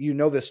you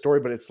know this story,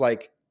 but it's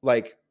like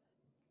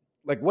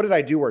what did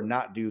I do or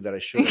not do that I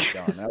should have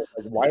done? I was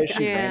like, why is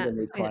she Yeah.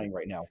 randomly Yeah. crying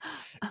right now?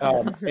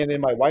 And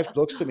then my wife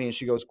looks at me and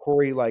she goes,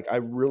 "Kory, like I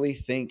really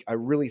think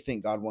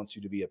God wants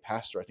you to be a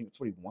pastor. I think that's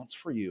what He wants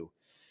for you."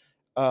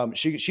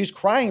 She's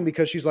crying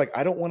because she's like,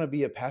 "I don't want to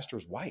be a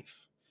pastor's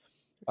wife."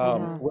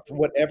 Mhm. With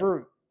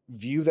whatever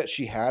view that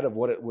she had of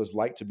what it was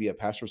like to be a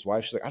pastor's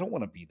wife, she's like, "I don't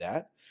want to be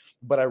that,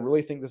 but I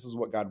really think this is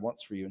what God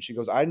wants for you." And she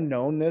goes, "I've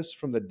known this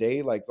from the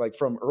day, like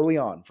from early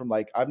on, from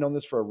like I've known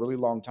this for a really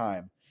long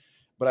time,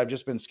 but I've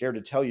just been scared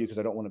to tell you because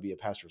I don't want to be a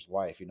pastor's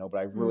wife, you know. But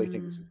I really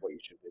think this is Mm. what you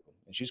should do."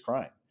 And she's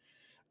crying.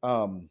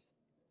 Um,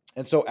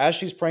 and so as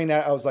she's praying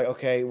that, I was like,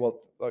 okay,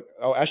 well, look,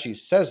 oh, as she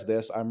says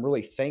this, I'm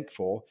really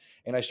thankful.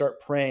 And I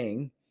start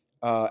praying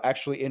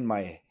actually in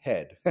my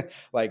head,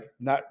 like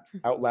not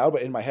out loud,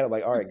 but in my head. I'm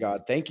like, all right,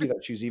 God, thank you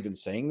that she's even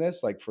saying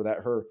this, like for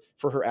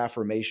her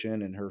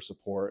affirmation and her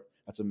support.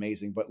 That's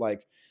amazing. But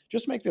like,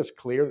 just make this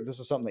clear that this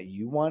is something that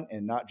you want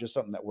and not just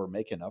something that we're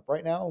making up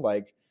right now.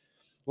 Like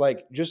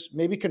just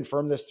maybe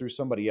confirm this through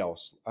somebody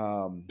else.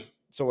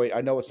 So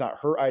I know it's not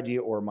her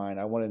idea or mine.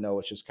 I want to know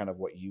it's just kind of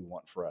what you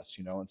want for us,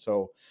 you know? And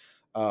so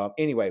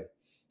anyway,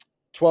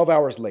 12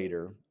 hours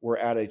later, we're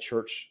at a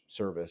church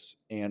service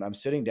and I'm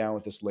sitting down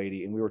with this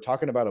lady and we were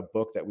talking about a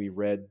book that we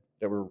read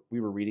that we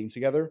were reading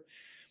together.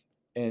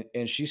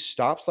 And she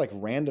stops like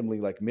randomly,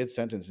 like mid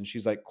sentence. And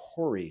she's like,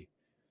 "Kory,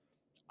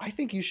 I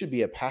think you should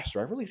be a pastor.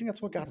 I really think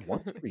that's what God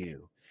wants for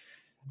you."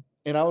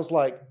 And I was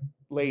like,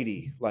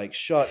 "Lady, like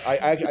shut."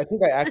 I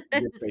think I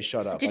actually did say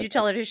shut up. Did you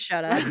tell her to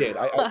shut I up? did.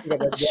 I think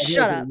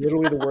Shut those up. were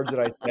literally the words that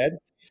I said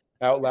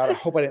out loud. I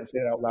hope I didn't say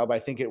it out loud, but I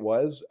think it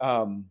was.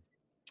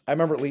 I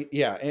remember,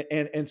 yeah,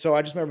 and so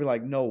I just remember being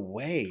like, no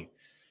way,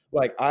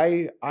 like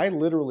I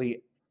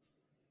literally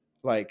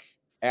like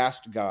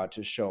asked God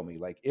to show me,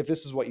 like, if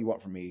this is what you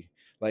want from me,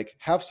 like,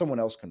 have someone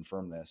else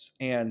confirm this.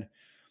 And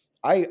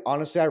I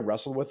honestly I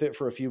wrestled with it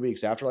for a few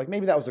weeks after, like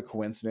maybe that was a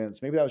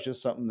coincidence, maybe that was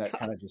just something that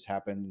kind of just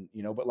happened,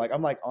 you know. But like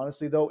I'm like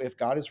honestly though, if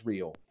God is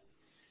real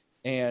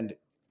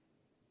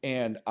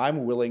and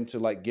I'm willing to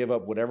like give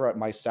up whatever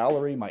my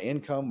salary, my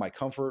income, my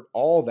comfort,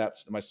 all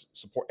that's my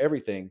support,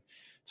 everything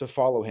to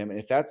follow him.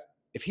 And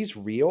if he's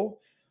real,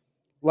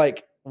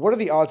 like what are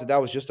the odds that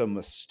that was just a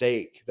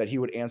mistake that he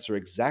would answer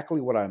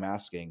exactly what I'm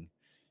asking?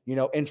 You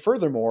know, and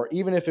furthermore,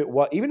 even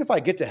if I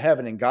get to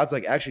heaven and God's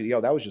like, actually,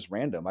 yo, that was just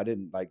random. I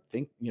didn't like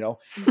think, you know,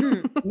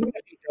 even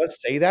if he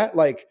does say that,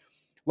 like,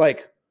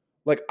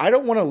 I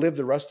don't want to live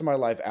the rest of my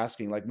life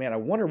asking, like, man, I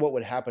wonder what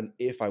would happen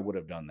if I would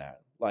have done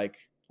that. Like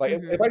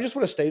if I Mhm. just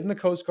would have stayed in the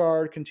Coast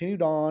Guard,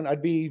 continued on,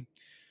 I'd be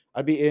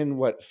in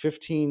what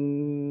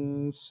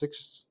 15,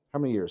 how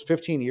many years?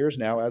 15 years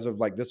now, as of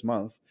like this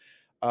month.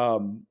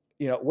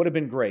 You know, would have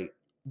been great,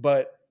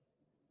 but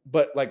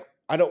like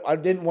I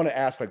didn't want to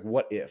ask like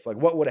what if, like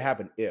what would have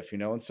happened if, you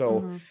know, and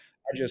so Mhm.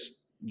 I just,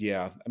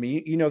 yeah. I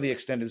mean, you know, the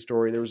extended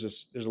story.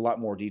 There's a lot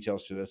more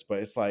details to this, but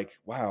it's like,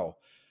 wow.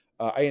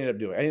 I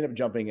ended up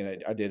jumping in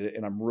it. I did it,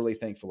 and I'm really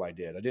thankful I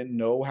did. I didn't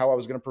know how I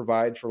was going to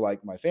provide for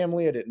like my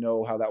family. I didn't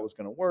know how that was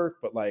going to work,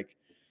 but like,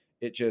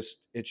 it just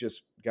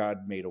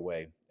God made a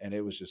way, and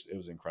it was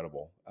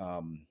incredible.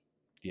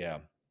 Yeah.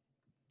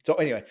 So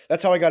anyway,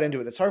 that's how I got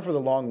into it. Sorry for the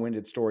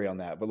long-winded story on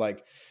that, but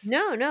like,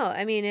 No, no.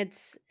 I mean,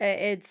 it's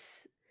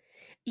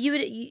you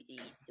would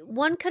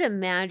one could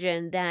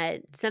imagine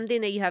that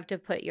something that you have to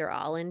put your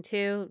all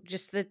into,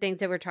 just the things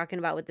that we're talking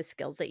about with the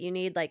skills that you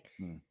need, like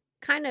hmm,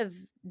 kind of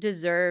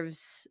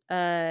deserves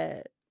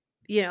a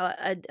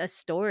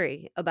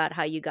story about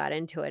how you got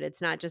into it.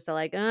 It's not just a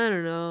like, I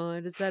don't know, I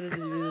decided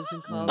to do this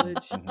in mm,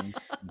 college mhm,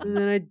 and mhm,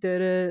 then I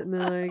did it and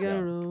then like, I yeah.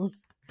 don't know.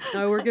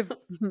 Now I work at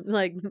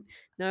like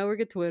now I work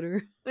at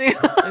Twitter.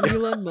 I'm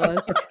Elon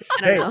Musk.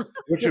 I don't Hey, know.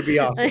 which would be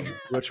awesome.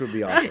 Which would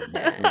be awesome.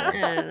 You I know.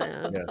 don't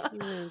know. Yes.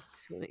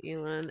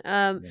 Elon.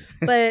 Yeah.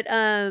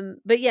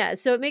 But yeah,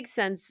 so it makes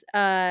sense.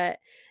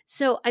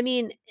 So I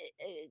mean,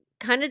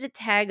 kind of to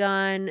tag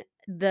on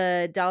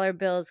the dollar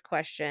bills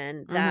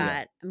question Mhm. Yeah.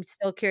 that I'm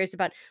still curious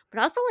about,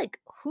 but also like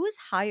who's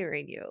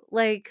hiring you?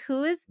 Like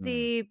who is Mm.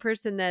 the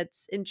person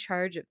that's in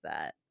charge of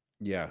that?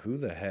 Yeah, who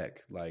the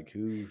heck? Like, who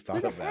Who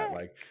thought the of that? heck?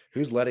 Like,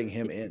 who's letting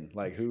him in?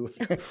 Like, who?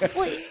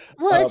 Well,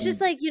 well, it's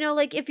just um, like,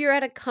 like if you're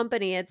at a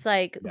company, it's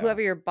like yeah,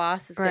 whoever your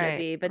boss is going to Right.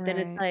 be, but then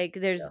it's Right.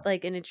 like there's yeah,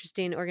 like an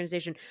interesting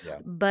organization, yeah.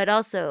 but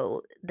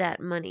also that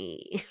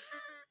money.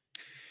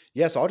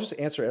 Yeah, so I'll just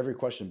answer every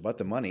question but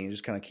the money and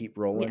just kind of keep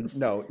Yeah. rolling.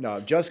 No, no,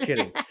 just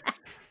kidding.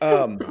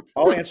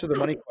 I'll answer the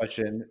money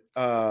question.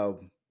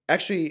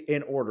 Actually,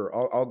 in order.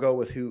 I'll go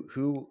with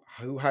who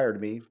hired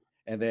me,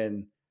 and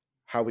then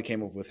how we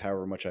came up with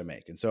however much I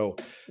make. And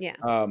Yeah.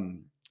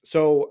 um,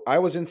 so I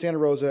was in Santa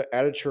Rosa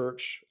at a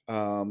church.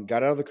 Got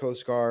out of the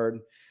Coast Guard,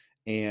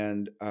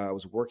 and I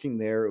was working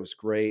there. It was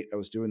great. I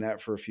was doing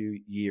that for a few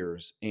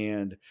years,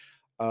 and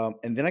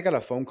then I got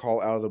a phone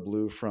call out of the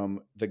blue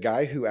from the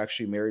guy who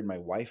actually married my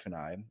wife and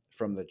I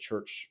from the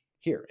church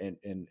here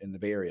in the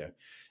Bay Area.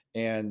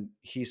 And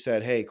he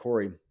said, "Hey,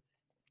 Kory,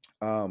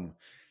 um,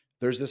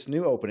 there's this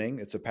new opening.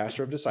 It's a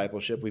pastor of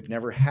discipleship. We've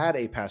never had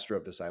a pastor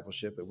of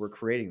discipleship, but we're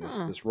creating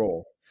Huh. this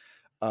role.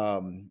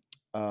 Um,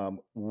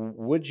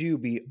 would you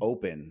be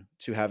open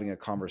to having a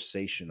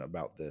conversation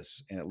about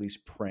this and at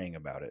least praying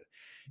about it?"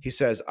 He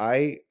says,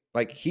 "I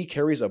like." He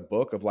carries a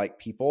book of like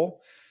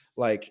people,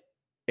 like,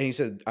 and he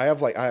said, I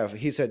have."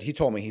 He said he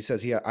told me he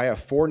says I have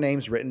 4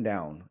 names written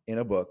down in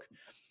a book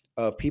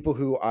of people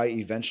who I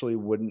eventually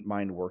wouldn't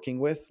mind working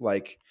with.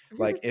 Like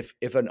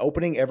if an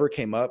opening ever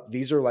came up,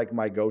 these are like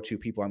my go-to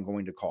people I'm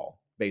going to call,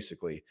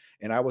 basically.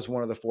 And I was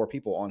one of the 4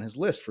 people on his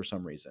list for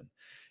some reason.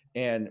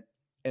 And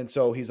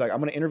so he's like, "I'm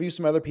going to interview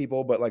some other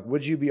people, but like,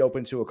 would you be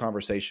open to a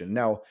conversation?"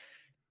 Now,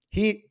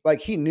 he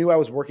knew I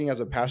was working as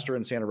a pastor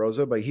in Santa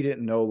Rosa, but he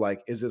didn't know,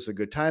 like, is this a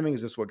good timing?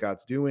 Is this what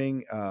God's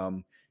doing?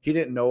 He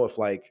didn't know if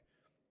like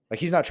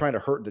he's not trying to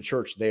hurt the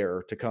church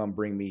there to come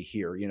bring me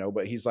here,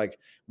 but he's like,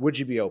 "Would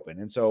you be open?"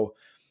 And so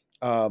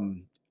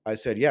I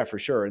said, "Yeah, for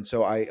sure." And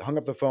so I hung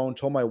up the phone,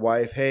 told my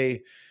wife,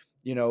 "Hey,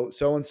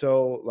 so and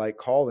so like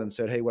called and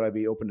said, 'Hey, would I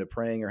be open to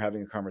praying or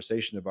having a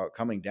conversation about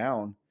coming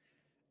down?'"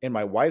 And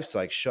my wife's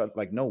like,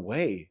 like, "No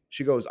way."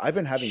 She goes, "I've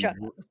been having, Shut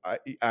up.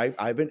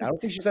 I've been, I don't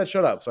think she said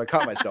shut up. So I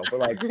caught myself, but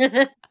like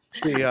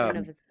she, I don't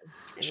know if it's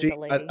the same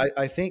with the lady.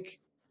 I think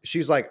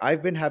she's like,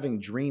 "I've been having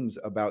dreams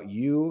about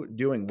you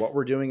doing what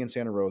we're doing in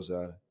Santa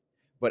Rosa,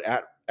 but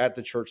at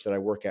the church that I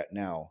work at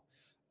now."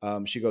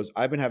 She goes,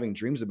 "I've been having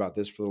dreams about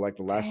this for like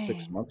the last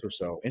six Dang. months or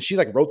so," and she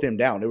like wrote them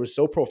down. It was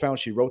so profound.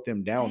 She wrote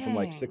them down from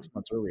like Dang. 6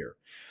 months earlier,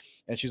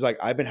 and she's like,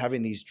 "I've been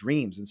having these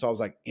dreams," and so I was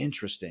like,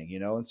 "Interesting,"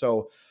 and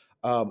so.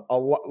 A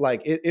lot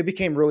like it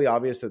became really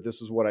obvious that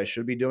this is what I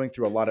should be doing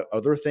through a lot of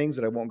other things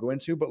that I won't go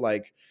into, but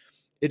like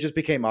it just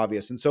became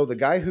obvious. And so the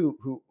guy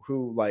who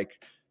like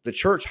the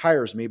church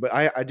hires me, but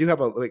I do have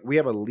we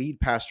have a lead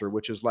pastor,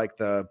 which is like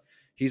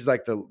he's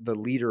like the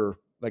leader,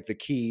 like the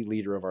key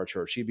leader of our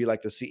church. He'd be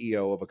like the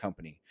CEO of a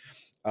company.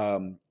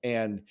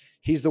 And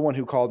he's the one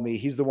who called me.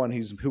 He's the one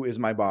who is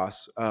my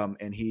boss.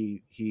 And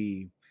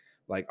he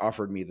like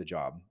offered me the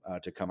job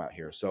to come out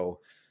here.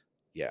 So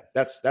yeah,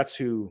 that's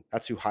who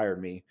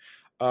hired me.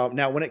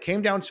 Now when it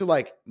came down to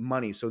like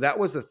money, so that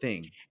was the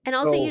thing. And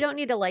also, you So don't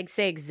need to like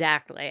say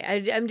exactly.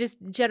 I'm just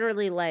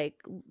generally like,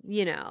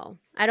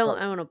 I don't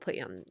want to put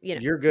you on,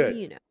 you're good.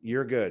 you know.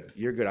 You're good.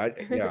 You're good.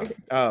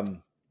 Yeah.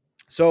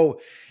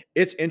 So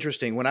it's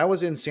interesting. When I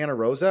was in Santa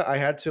Rosa, I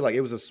had to like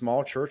it was a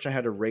small church. I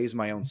had to raise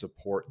my own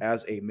support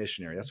as a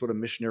missionary. That's what a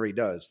missionary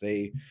does.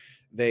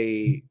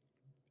 They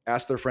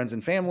ask their friends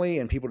and family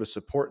and people to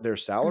support their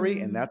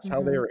salary, and that's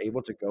how they Mm-hmm. are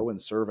able to go and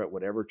serve at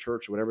whatever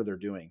church, whatever they're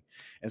doing.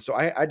 And so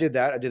I did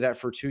that. I did that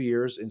for 2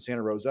 years in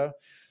Santa Rosa.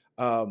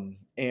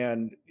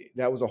 And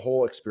that was a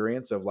whole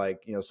experience of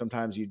like,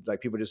 sometimes you like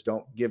people just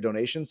don't give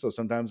donations. So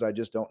sometimes I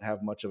just don't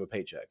have much of a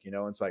paycheck,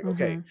 it's like,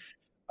 okay.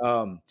 Mm-hmm.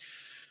 Um,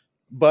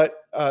 but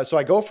so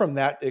I go from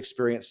that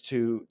experience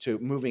to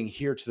moving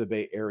here to the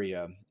Bay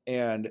Area,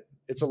 and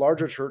it's a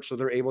larger church, so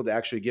they're able to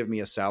actually give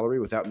me a salary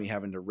without me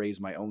having to raise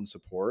my own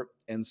support.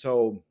 And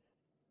so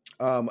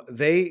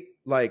they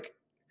like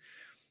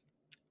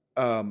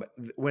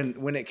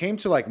when it came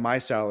to like my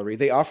salary,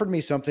 they offered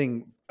me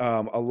something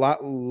a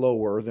lot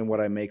lower than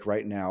what I make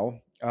right now,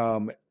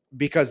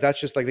 because that's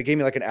just like they gave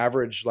me like an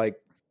average like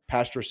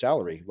pastor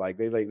salary. Like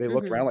they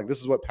looked Hmm. around like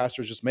this is what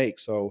pastors just make.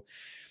 So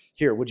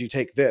here, would you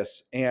take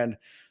this? And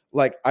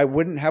like I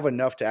wouldn't have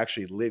enough to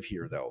actually live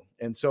here though.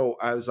 And so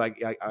I was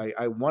like,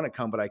 I want to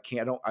come, but I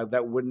can't.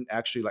 That wouldn't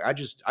actually like. I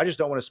just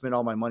don't want to spend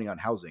all my money on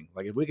housing.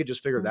 Like if we could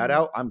just figure that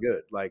Mm-hmm. out, I'm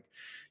good. Like,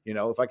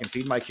 if I can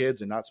feed my kids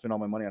and not spend all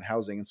my money on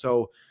housing. And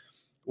so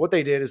what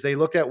they did is they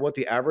looked at what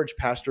the average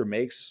pastor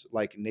makes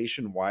like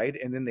nationwide,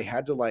 and then they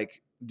had to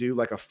like do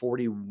like a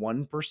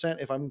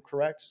 41%, if I'm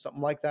correct,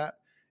 something like that,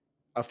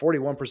 a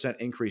 41%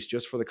 increase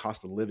just for the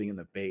cost of living in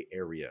the Bay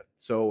Area.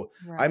 So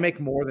I Right. make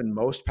more than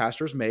most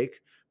pastors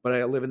make, but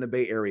I live in the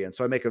Bay Area. And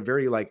so I make a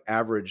very like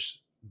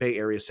average Bay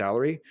Area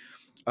salary.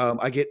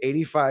 I get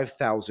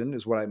 85,000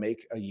 is what I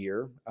make a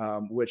year,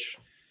 which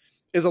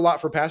is a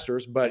lot for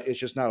pastors, but it's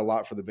just not a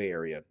lot for the Bay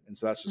Area. And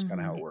so that's just kind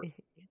of how Mm-hmm. it works.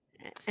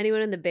 Anyone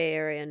in the Bay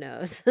Area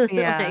knows.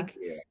 Yeah. Like,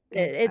 Yeah.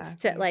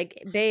 Exactly.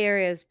 like Bay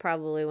Area is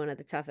probably one of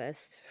the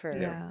toughest for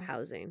Yeah.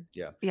 housing.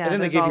 Yeah. And Yeah, then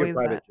they there's give you a always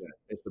private that. jet.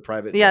 It's the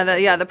private Yeah, jet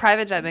that the gives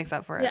private jet makes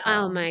up for Yeah, it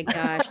oh though. my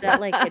gosh, that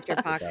like hits your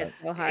it pocket does.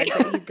 so hard,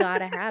 but you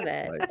gotta have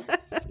it.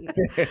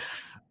 Like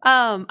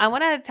I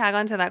want to tag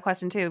on to that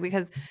question too,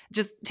 because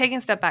just taking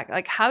a step back,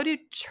 like how do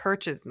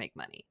churches make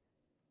money?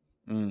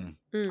 mm.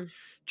 Mm.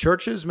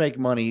 Churches make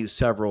money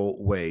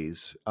several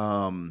ways.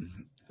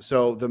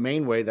 So the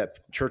main way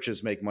that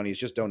churches make money is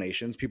just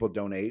donations. People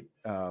donate,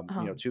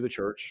 Uh-huh. to the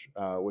church,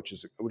 which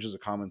is a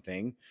common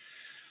thing.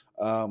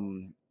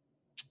 Um,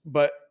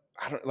 but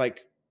I don't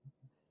like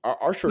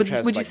our church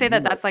has Would you like say that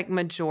numerous. that's like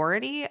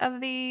majority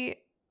of the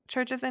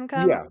church's Yeah,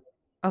 income?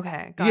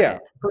 Okay, got yeah,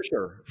 it.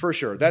 for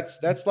sure.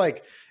 That's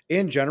like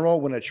in general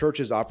when a church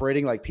is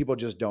operating, like people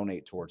just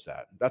donate towards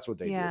that. That's what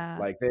they do. Yeah.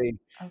 Like they,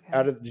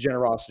 out Okay. of the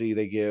generosity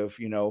they give,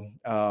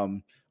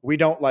 we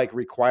don't like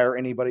require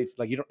anybody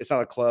like you don't. It's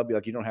not a club.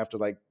 Like you don't have to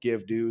like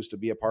give dues to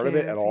be a part of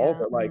it at Dues, all. yeah.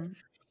 But like,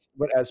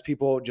 but as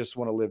people just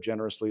want to live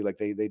generously, like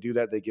they do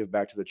that. They give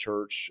back to the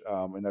church,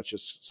 and that's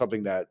just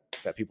something that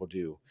people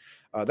do.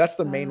 That's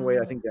the main way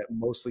I Oh, think that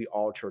mostly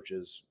all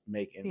churches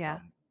make yeah.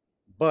 income.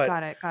 But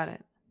Got it. Got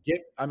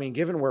it.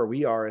 given where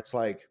we are, it's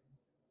like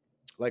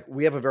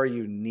we have a very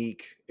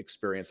unique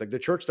experience. Like the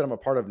church that I'm a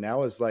part of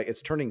now is like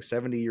it's turning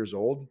 70 years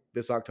old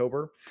this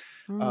October.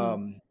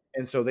 Mm.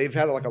 And so they've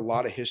had like a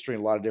lot of history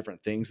and a lot of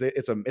different things.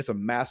 It's a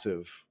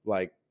massive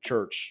like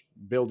church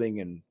building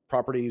and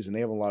properties, and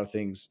they have a lot of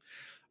things.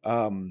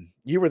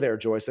 You were there,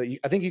 Joyce. I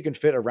think you can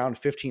fit around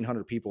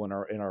 1,500 people in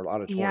our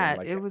auditorium. Yeah,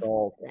 Like it it's was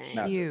all Dang.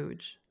 massive.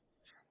 huge.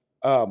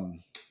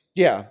 Um,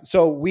 yeah.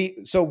 So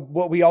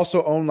what we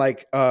also own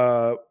like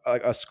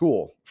a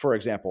school, for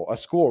example. A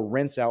school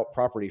rents out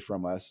property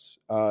from us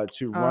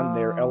to run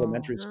their Oh,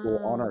 elementary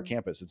school on our Oh,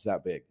 campus. It's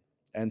that big,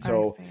 and I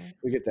so see.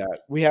 we get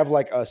that. We have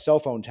like a cell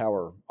phone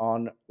tower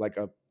on like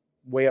a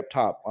way up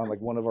top on like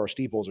one of our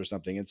steeples or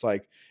something. It's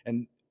like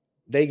and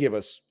they give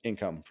us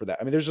income for that.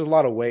 I mean, there's a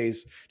lot of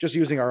ways just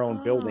using our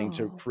own building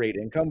to Oh, create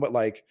income, but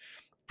like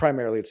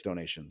primarily it's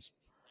donations.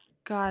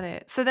 got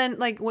it. So then,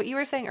 like what you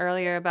were saying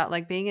earlier about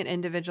like being an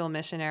individual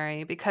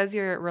missionary, because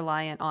you're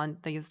reliant on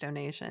these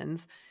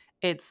donations,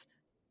 it's,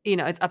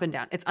 it's up and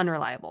down. It's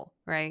unreliable,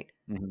 right?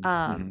 Hmm.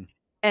 Um, Hmm.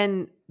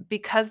 and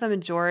because the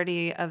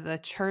majority of the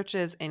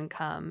church's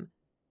income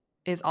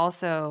is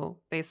also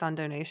based on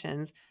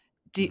donations,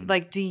 Hmm.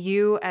 do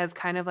you as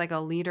kind of like a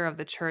leader of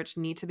the church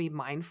need to be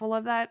mindful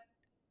of that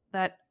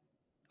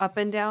up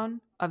and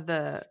down of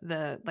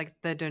the like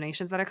the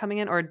donations that are coming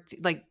in, or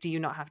like do you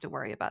not have to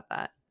worry about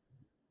that?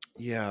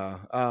 Yeah.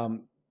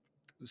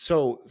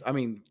 So I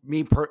mean,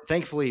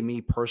 thankfully,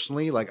 me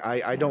personally, like I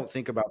Yeah. don't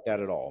think about that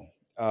at all.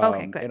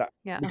 Okay, good. And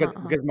Yeah. because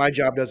Uh-huh. because my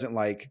job doesn't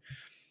like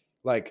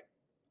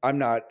I'm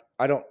not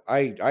I don't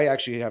I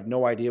actually have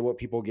no idea what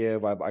people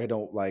give. I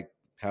don't like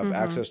have Mhm.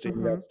 access to any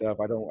of that Mhm. stuff.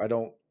 I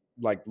don't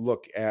like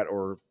look at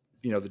or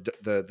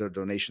the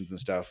donations and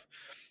stuff.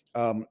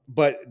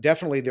 But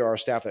definitely there are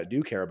staff that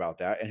do care about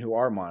that and who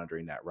are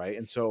monitoring that, right?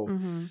 And so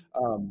Mhm.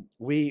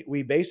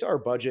 we base our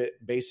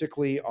budget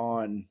basically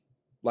on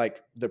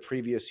like the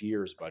previous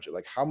year's budget,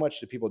 like how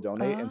much do people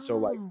donate, and so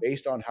like Oh.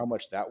 based on how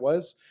much that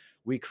was,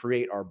 we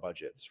create our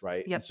budgets,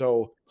 right? And Yep.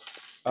 so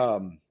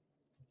um,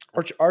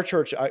 our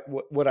church,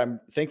 what I'm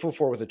thankful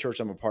for with the church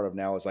I'm a part of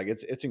now is like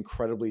it's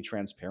incredibly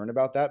transparent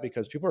about that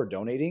because people are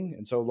donating,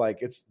 and so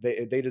like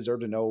they deserve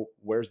to know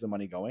where's the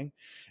money going,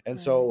 and Right.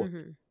 so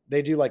mhm.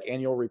 they do like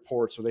annual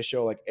reports where they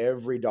show like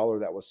every dollar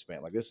that was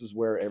spent. Like this is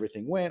where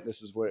everything went.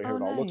 This is what Oh,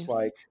 it all looks nice.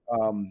 like.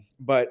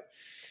 But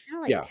It's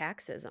kinda like yeah,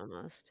 taxes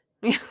almost.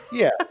 Yeah.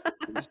 yeah,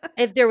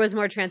 If there was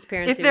more If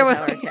transparency there with was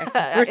how our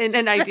taxes were in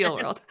an ideal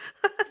spent. world.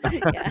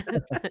 Yeah,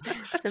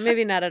 so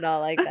maybe not at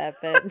all like that,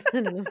 but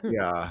I don't know.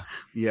 yeah,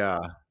 yeah.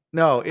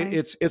 No, I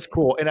it's see.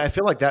 cool, and I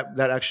feel like that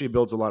actually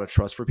builds a lot of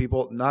trust for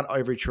people. Not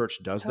every church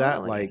does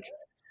that. Like,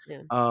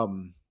 Totally. Yeah.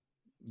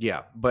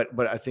 yeah,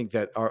 but I think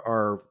that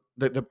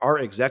our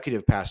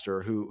executive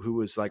pastor,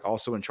 who is like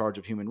also in charge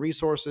of human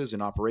resources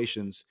and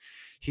operations,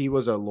 he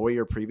was a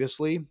lawyer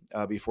previously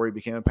before he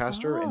became a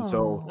pastor, and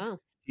so Oh. Wow.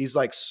 he's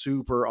like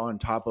super on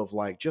top of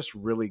like just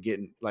really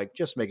getting like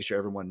just making sure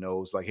everyone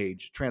knows like hey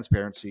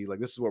transparency, like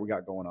this is what we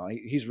got going on.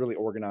 He's really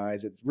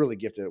organized. It's really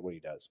gifted at what he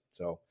does.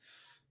 So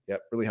yeah,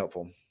 really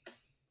helpful.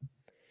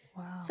 So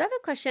Wow. I have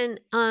a question.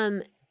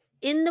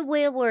 In the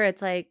way where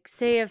it's like,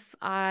 say if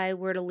I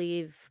were to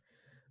leave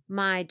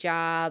my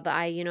job,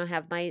 I,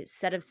 have my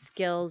set of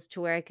skills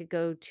to where I could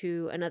go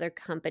to another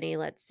company,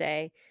 let's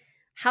say.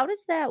 How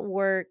does that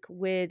work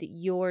with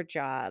your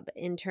job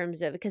in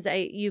terms of because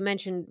you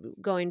mentioned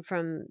going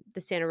from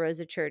the Santa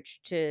Rosa church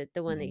to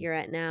the one that Mhm. you're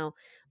at now,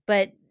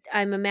 but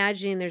I'm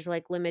imagining there's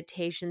like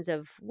limitations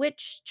of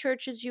which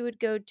churches you would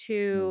go Mhm.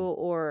 to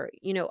or,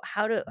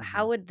 how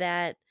Mhm. would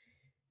that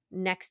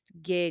next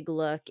gig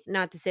look?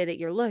 Not to say that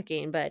you're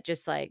looking, but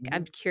just like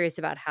I'm Mhm. curious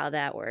about how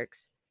that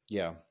works.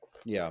 Yeah,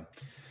 yeah.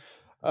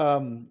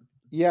 Um,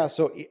 Yeah,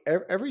 so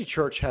every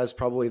church has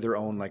probably their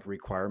own like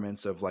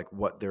requirements of like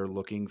what they're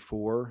looking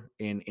for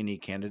in any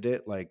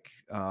candidate. Like,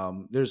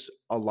 there's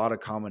a lot of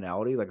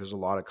commonality. Like, there's a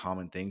lot of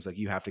common things. Like,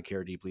 you have to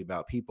care deeply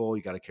about people.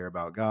 You got to care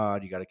about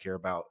God. You got to care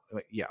about,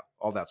 like, yeah,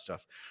 all that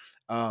stuff.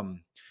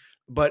 Um,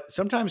 but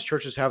sometimes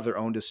churches have their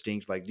own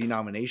distinct like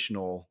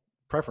denominational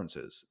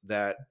preferences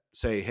that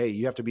say, hey,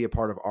 you have to be a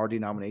part of our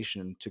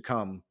denomination to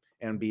come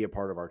and be a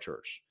part of our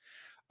church.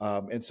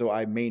 And so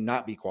I may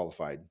not be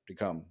qualified to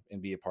come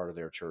and be a part of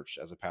their church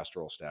as a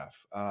pastoral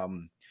staff.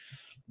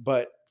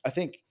 But I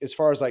think as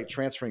far as like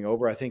transferring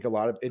over, I think a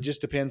lot of it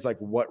just depends like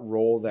what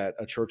role that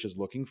a church is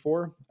looking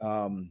for.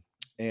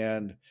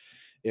 And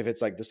if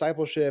it's like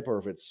discipleship or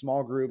if it's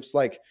small groups,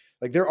 like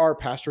there are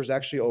pastors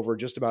actually over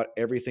just about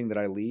everything that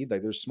I lead.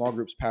 Like there's small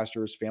groups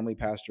pastors, family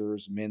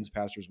pastors, men's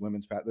pastors,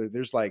 women's pastors.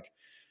 There's like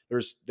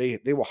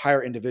they will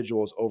hire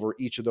individuals over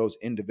each of those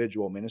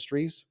individual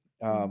ministries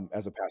Mm.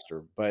 as a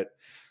pastor. But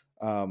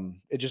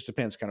it just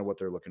depends kind of what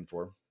they're looking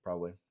for,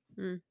 probably.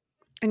 Mm.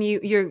 And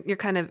you're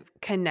kind of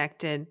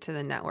connected to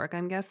the network,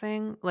 I'm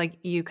guessing. Like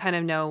you kind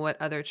of know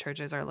what other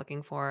churches are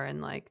looking for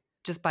and like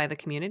just by the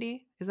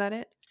community. Is that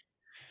it?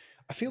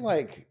 I feel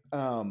like,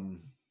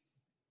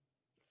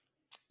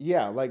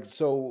 yeah, like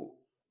so,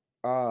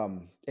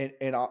 and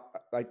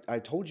I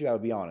told you I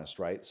would be honest,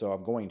 right? So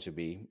I'm going to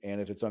be,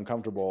 and if it's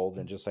uncomfortable,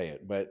 then just say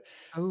it. But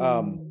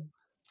um, Oh.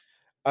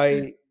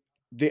 I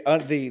the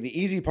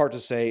easy part to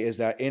say is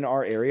that in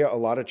our area, a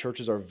lot of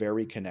churches are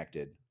very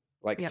connected.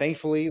 Like Yep.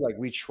 thankfully, like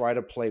we try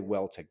to play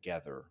well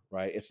together,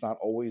 right? It's not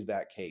always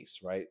that case,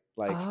 right?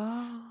 Like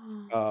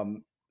Oh.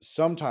 um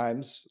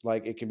sometimes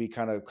like it can be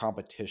kind of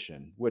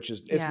competition, which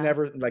is it's Yeah.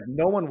 never like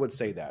no one would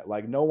say that.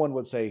 Like no one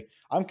would say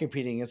I'm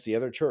competing against the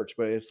other church,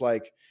 but it's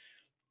like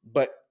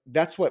but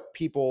that's what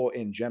people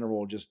in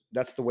general just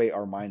that's the way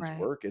our minds Right.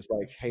 work is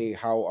like, hey,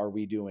 how are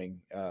we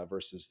doing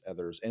versus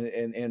others?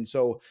 And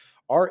so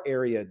our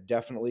area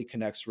definitely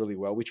connects really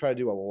well. We try to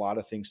do a lot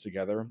of things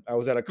together. I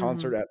was at a Mhm.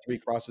 concert at Three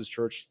Crosses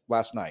Church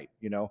last night,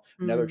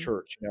 another Mm.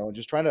 church, and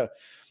just trying to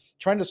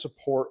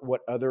support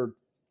what other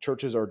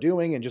churches are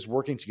doing and just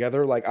working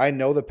together. Like I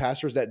know the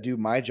pastors that do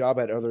my job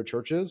at other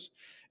churches,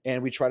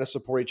 and we try to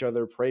support each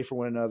other, pray for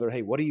one another.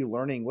 Hey, what are you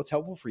learning? What's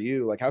helpful for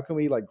you? Like how can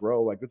we like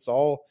grow? Like it's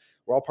all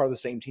we're all part of the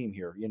same team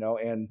here,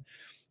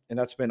 and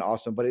that's been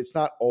awesome. But it's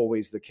not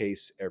always the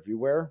case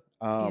everywhere.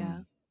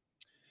 Yeah.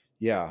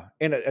 Yeah,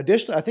 and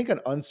additionally, I think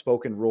an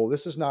unspoken rule.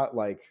 This is not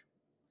like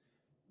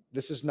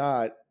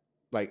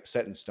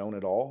set in stone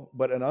at all,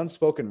 but an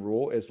unspoken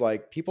rule is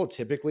like people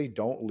typically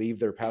don't leave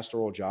their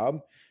pastoral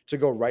job to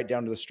go right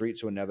down to the street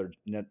to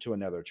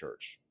another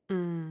church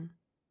Mm.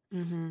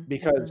 Mhm. Mhm.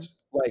 because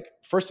like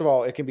first of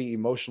all it can be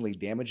emotionally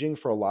damaging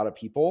for a lot of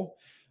people,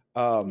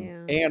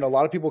 Yeah. and a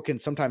lot of people can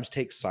sometimes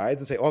take sides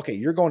and say, okay,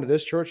 you're going to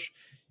this church,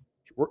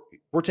 we're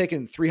we're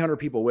taking 300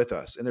 people with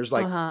us, and there's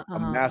like Uh-huh. a Uh-huh.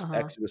 mass Uh-huh.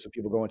 exodus of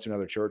people going to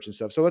another church and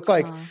stuff. So it's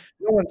like Uh-huh.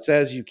 no one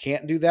says you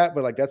can't do that,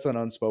 but like that's an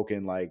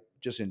unspoken, like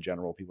just in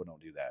general people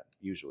don't do that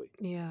usually.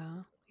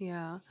 Yeah.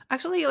 Yeah.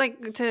 Actually,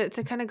 like to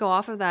kind of go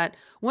off of that,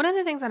 one of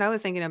the things that I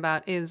was thinking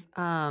about is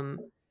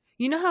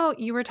you know how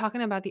you were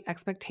talking about the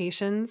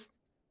expectations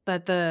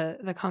that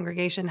the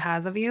congregation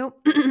has of you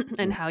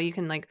and Mhm, how you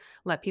can like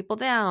let people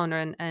down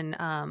and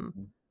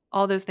mhm,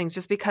 all those things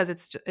just because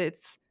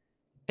it's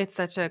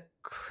such a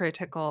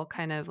critical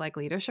kind of like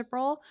leadership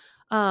role.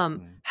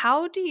 mhm,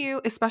 How do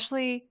you,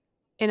 especially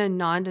in a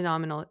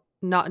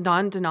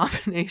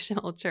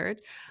non-denominational church,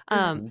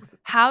 Mhm. mhm,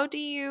 how do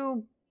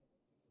you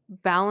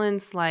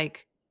balance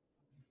like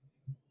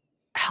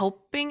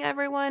helping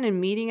everyone and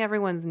meeting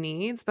everyone's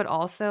needs, but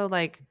also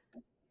like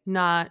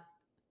not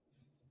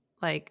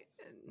like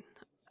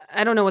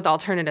I don't know what the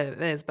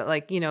alternative is, but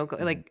like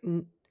mhm. like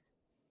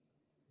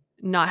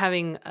not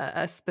having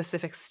a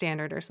specific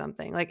standard or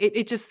something. Like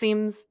it just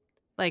seems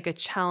like a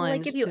Well,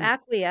 like if challenge you to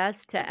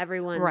acquiesce to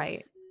right.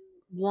 everyone's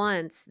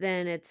wants,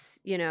 then it's,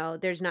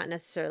 there's not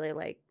necessarily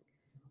like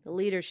the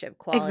leadership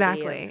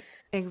quality of Exactly. Yeah.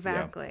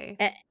 Exactly.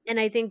 and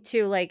I think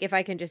too, like if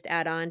I can just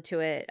add on to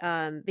it,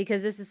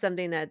 because this is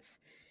something that's,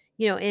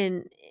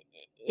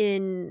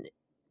 in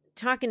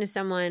talking to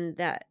someone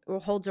that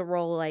holds a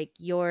role like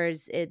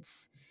yours,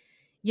 it's,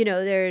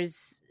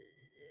 there's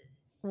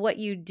what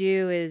you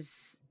do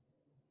is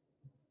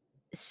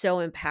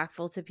so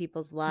impactful to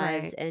people's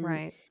lives. Right. And,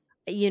 Right.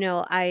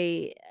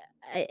 I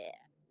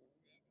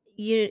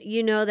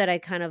you know that I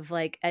kind of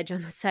like edge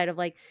on the side of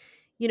like,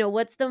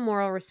 what's the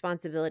moral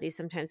responsibility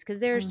sometimes? Because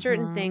there are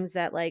certain Mhm. things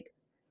that like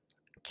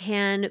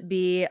can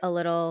be a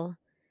little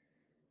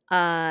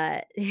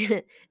uh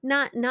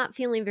not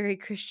feeling very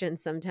Christian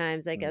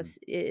sometimes, I Mhm, guess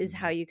is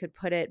how mhm, you could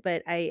put it.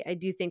 But I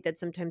do think that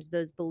sometimes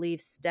those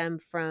beliefs stem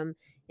from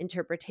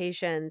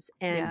interpretations.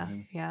 Yeah.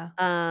 Yeah.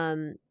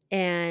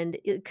 And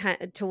it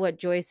kind to what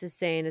Joyce is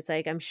saying, it's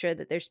like I'm sure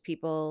that there's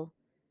people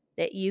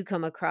that you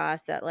come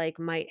across that like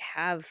might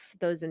have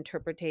those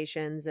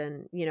interpretations.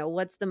 And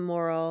what's the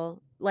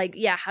moral, like,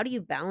 yeah, how do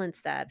you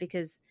balance that?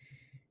 Because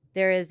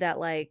there is that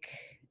like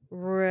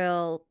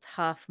real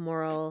tough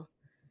moral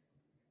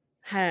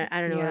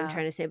I don't know what I'm Yeah.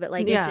 trying to say, but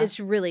like Yeah. it's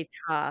really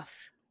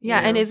tough, Yeah,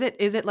 you and know?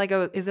 is it like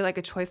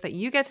a choice that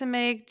you get to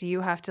make? Do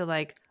you have to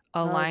like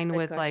Oh, align good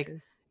with like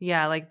question.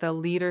 yeah, like the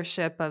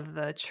leadership of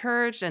the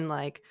church and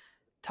like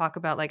talk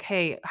about like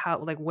hey, how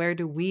like where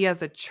do we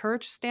as a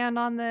church stand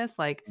on this?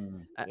 Like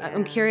Mm.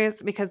 I'm Yeah.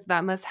 curious because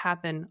that must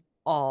happen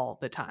all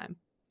the time.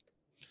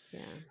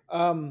 Yeah.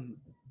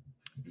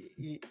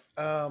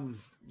 Um,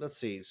 let's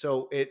see.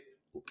 So it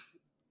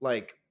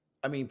like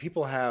I mean,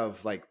 people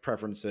have like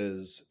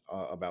preferences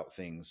about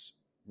things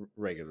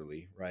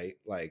regularly, right?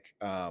 Like,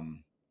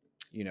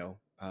 you know,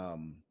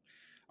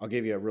 I'll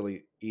give you a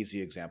really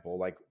easy example.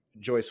 Like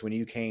Joyce, when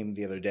you came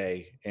the other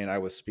day and I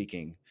was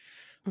speaking,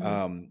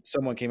 Mhm.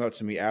 someone came up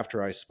to me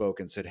after I spoke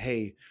and said,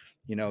 "Hey,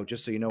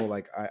 just so you know,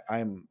 like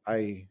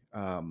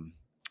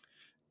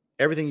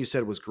everything you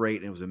said was great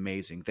and it was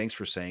amazing. Thanks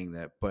for saying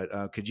that.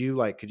 But could you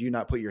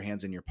not put your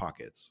hands in your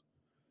pockets?"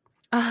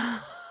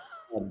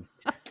 Um,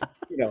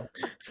 you know,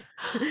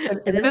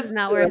 and This is This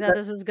not where I thought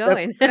this was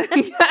that's going.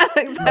 yeah,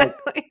 like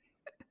exactly.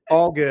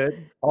 all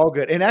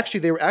good. And actually,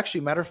 they were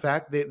actually matter of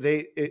fact,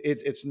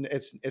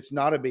 it's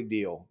not a big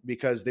deal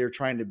because they're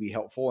trying to be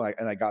helpful,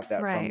 and I got that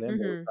from Right. them.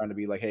 They were Mhm. trying to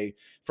be like, hey,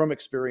 from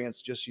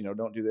experience, just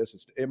don't do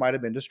this. It might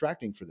have been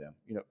distracting for them.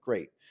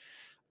 Great.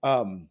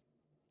 Um,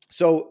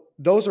 so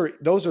those are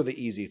the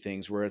easy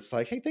things where it's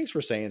like, hey, thanks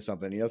for saying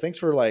something. Thanks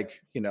for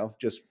like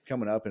just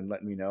coming up and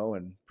letting me know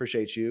and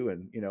appreciate you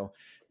and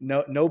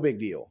no big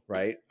deal,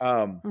 right?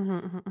 Mhm,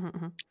 mhm, mhm,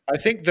 mhm. I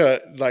think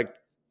the like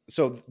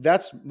so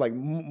that's like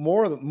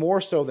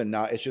more so than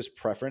not. It's just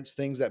preference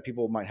things that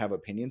people might have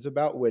opinions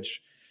about,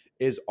 which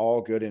is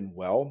all good and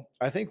well.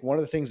 I think one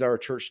of the things our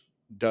church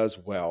does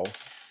well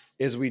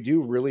is we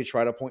do really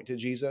try to point to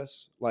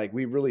Jesus. Like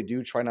we really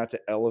do try not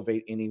to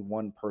elevate any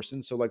one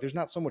person. So like there's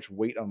not so much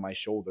weight on my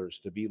shoulders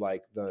to be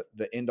like the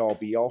end all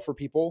be all for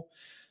people.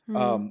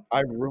 Mhm.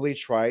 I really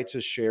try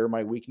to share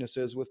my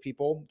weaknesses with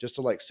people just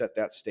to like set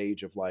that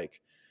stage of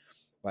like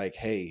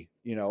hey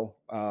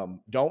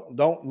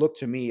don't look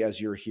to me as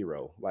your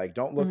hero, like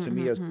don't look Mhm, to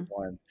me mhm, as the mhm.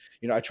 one.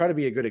 I try to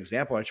be a good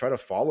example. I try to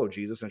follow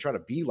Jesus and I try to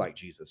be like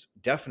Jesus,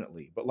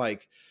 definitely. But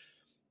like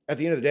at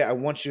the end of the day, I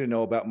want you to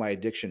know about my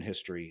addiction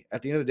history.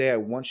 At the end of the day, I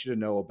want you to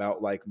know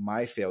about like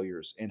my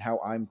failures and how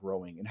I'm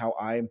growing and how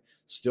I'm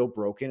still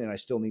broken and I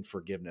still need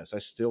forgiveness. I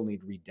still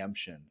need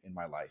redemption in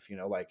my life.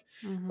 Like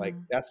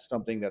Mhm. that's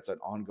something that's an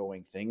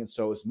ongoing thing. And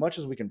so as much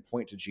as we can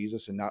point to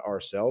Jesus and not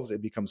ourselves,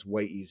 it becomes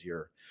way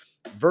easier.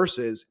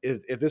 Versus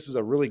if this is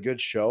a really good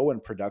show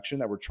and production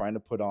that we're trying to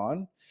put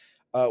on,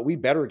 we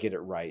better get it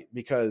right,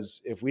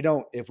 because if we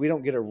don't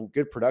get a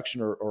good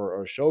production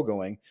or a show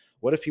going,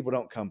 what if people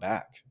don't come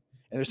back?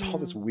 And there's all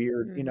this Mm.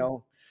 weird,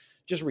 Mhm.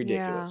 just Yeah.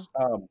 ridiculous.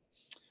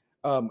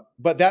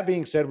 But that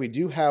being said, we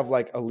do have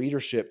like a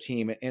leadership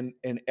team,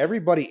 and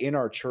everybody in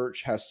our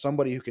church has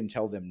somebody who can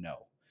tell them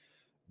no.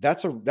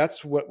 That's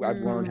what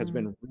I've learned has Mm.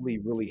 been really,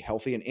 really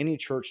healthy. And any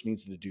church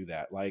needs to do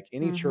that. Like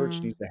any church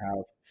Mhm. needs to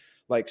have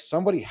like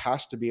somebody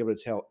has to be able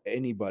to tell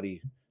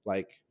anybody,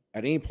 like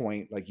at any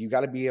point, like you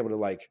got to be able to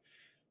like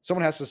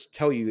someone has to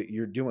tell you that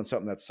you're doing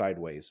something that's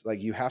sideways.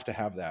 Like you have to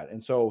have that.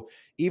 And so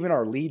even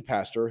our lead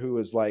pastor, who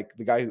is like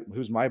the guy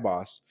who's my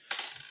boss,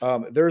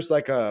 there's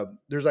like a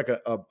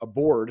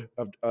board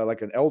of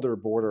like an elder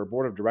board or a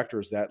board of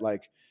directors that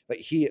like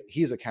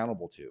he's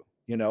accountable to,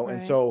 and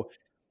Right. so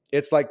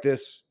it's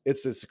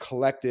this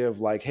collective,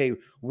 like, hey,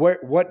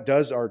 what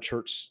does our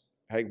church,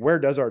 like, where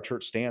does our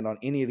church stand on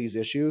any of these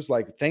issues?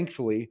 Like,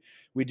 thankfully,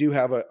 we do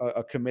have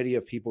a committee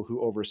of people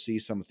who oversee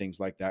some things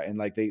like that, and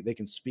like they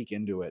can speak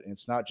into it, and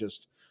it's not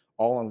just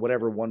all on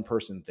whatever one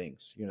person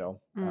thinks.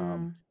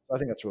 Mm. So I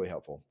think that's really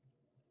helpful.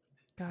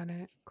 Got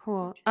it.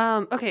 Cool.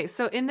 Okay,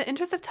 so in the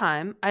interest of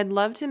time, I'd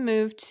love to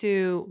move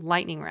to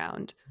lightning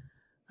round.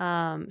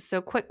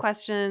 So quick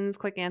questions,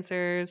 quick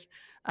answers.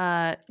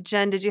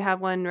 Jen, did you have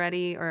one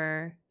ready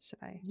or should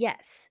I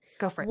Yes.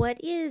 go for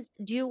it?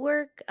 Do you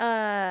work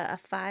a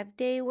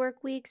 5-day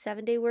work week,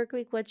 7-day work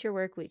week? What's your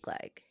work week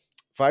like?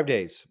 5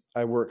 days.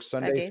 I work 5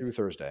 Sunday through days?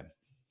 Thursday.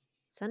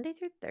 Sunday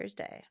through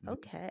Thursday. Mhm.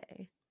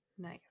 Okay.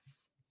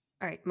 Nice.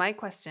 All right. My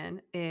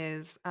question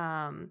is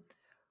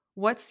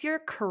what's your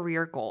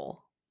career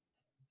goal?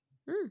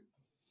 Hmm.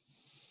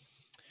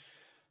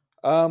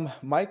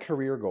 My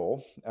career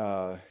goal,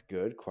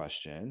 good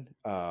question,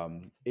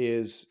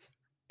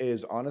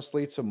 is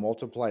honestly to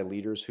multiply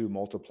leaders who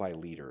multiply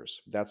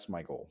leaders. That's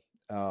my goal.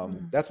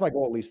 Mm. That's my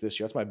goal at least this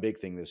year. That's my big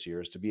thing this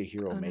year, is to be a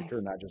hero Oh, maker,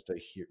 nice. not just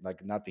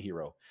like not the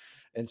hero.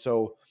 And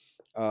so,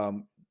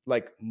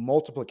 like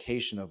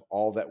multiplication of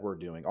all that we're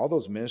doing, all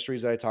those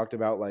ministries that I talked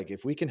about, like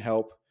if we can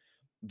help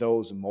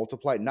those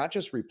multiply, not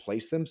just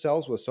replace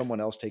themselves with someone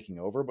else taking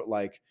over, but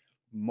like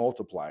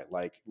multiply,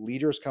 like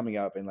leaders coming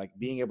up and like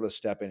being able to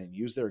step in and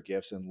use their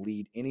gifts and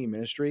lead any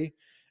ministry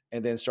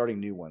and then starting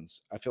new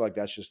ones. I feel like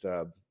that's just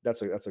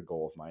that's a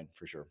goal of mine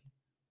for sure.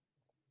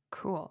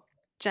 Cool.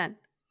 Jen.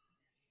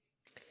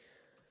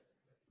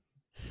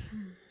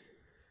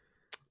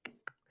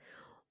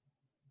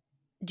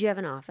 Do you have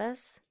an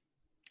office?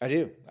 I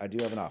do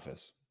have an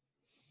office.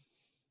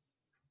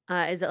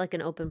 Is it like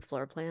an open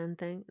floor plan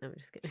thing? No, I'm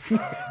just kidding.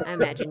 I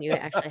imagine you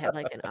actually have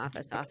like an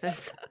office.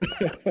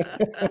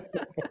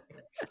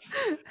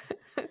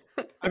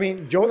 I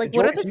mean, Like,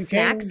 what are the Joyce, you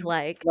snacks came.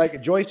 like?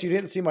 Like Joyce, you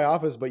didn't see my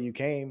office, but you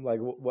came. Like,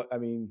 what? I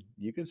mean,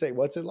 you can say,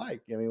 "What's it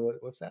like?" I mean,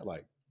 what's that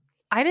like?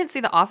 I didn't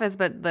see the office,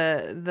 but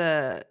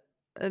the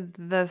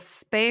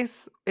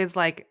space is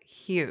like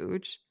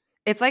huge.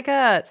 It's like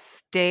a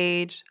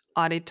stage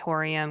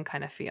auditorium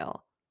kind of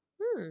feel.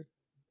 Hmm,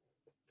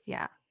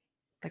 Yeah,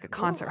 like a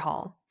concert cool.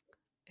 hall.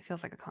 It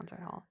feels like a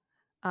concert hall.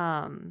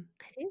 Um,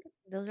 I think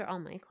those are all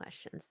my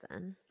questions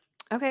then.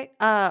 okay.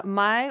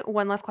 My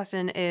one last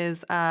question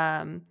is,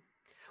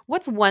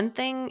 what's one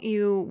thing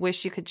you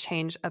wish you could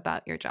change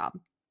about your job?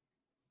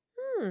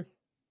 Hmm.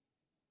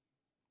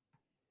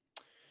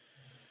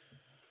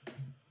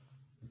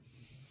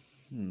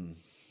 Hmm.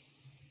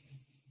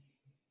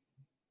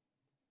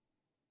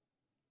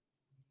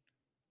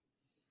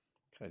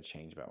 Could I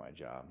change about my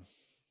job?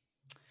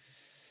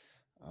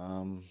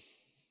 Um.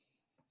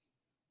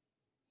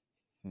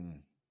 Hmm.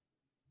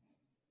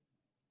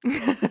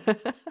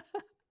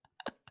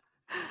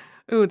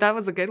 Ooh, that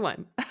was a good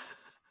one.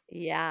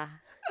 Yeah.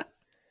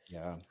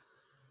 Yeah.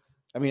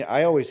 I mean,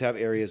 I always have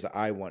areas that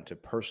I want to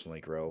personally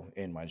grow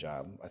in my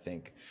job. I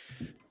think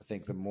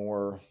the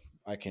more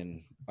I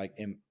can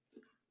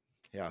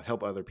yeah,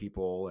 help other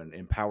people and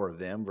empower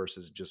them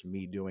versus just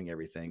me doing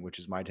everything, which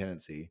is my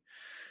tendency.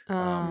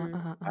 Mhm.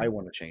 I Uh-huh.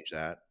 want to change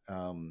that.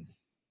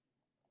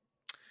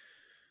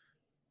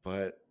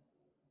 But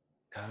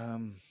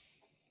um,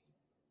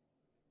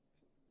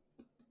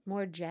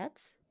 More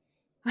jets?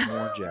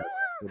 more jets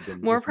would have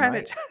been More just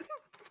private nice, jets.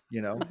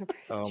 you know? More private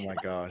Oh my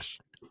jets. gosh.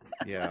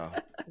 Yeah.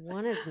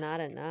 One is not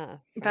enough,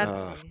 That's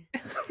Uh,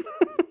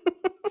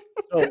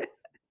 frankly.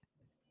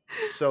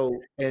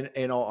 so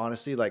in all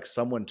honesty, like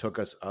someone took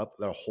us up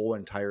the whole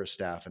entire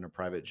staff in a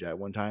private jet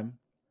one time.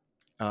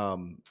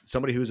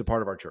 Somebody who's a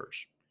part of our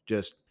church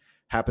just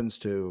happens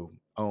to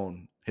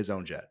own his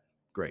own jet.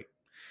 Great.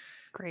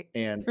 great.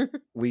 And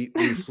we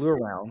flew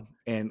around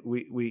and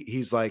we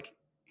he's like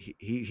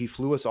he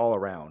flew us all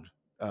around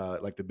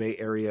like the Bay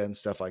Area and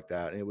stuff like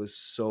that. And it was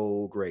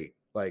so great.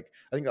 Like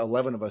I think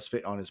 11 of us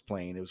fit on his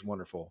plane. It was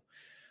wonderful.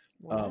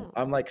 Wow.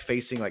 I'm like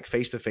facing like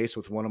face to face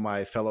with one of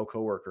my fellow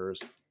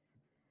coworkers,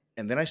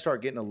 and then I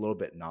start getting a little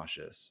bit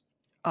nauseous.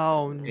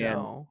 Oh And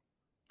no.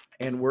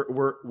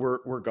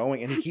 we're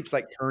going, and he keeps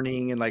like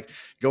turning and like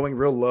going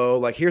real low.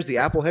 Like here's the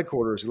Apple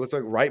headquarters. It looks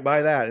like right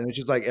by that, and it's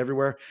just like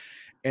everywhere.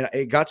 And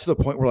it got to the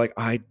point where like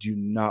I do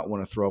not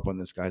want to throw up on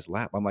this guy's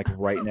lap. I'm like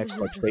right next,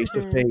 like face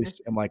to face.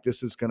 I'm like,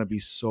 this is gonna be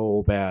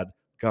so bad.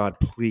 God,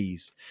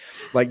 please,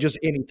 like just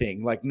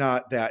anything, like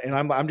not that. And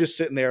I'm just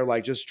sitting there,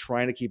 like just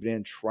trying to keep it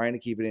in, trying to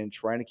keep it in,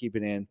 trying to keep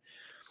it in.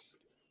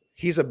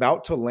 He's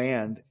about to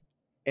land,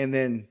 and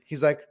then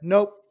he's like,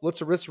 "Nope,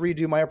 let's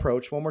redo my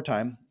approach one more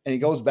time." And he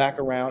goes back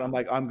around. I'm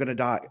like, "I'm gonna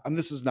die.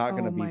 This is not Oh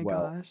gonna be my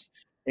well." gosh.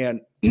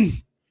 And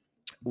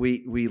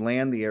we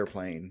land the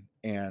airplane,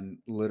 and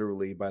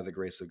literally by the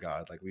grace of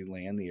God, like we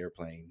land the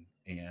airplane,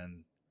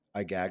 and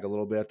I gag a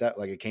little bit at that.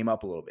 Like it came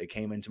up a little bit. It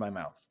came into my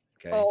mouth.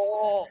 Okay.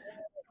 Oh.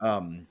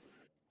 Um,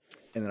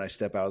 and then I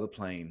step out of the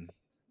plane,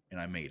 and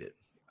I made it.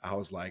 I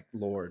was like,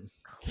 Lord,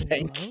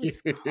 thank you.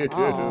 Close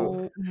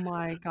call. Oh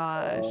my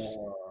gosh.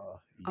 Oh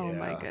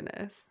my Yeah.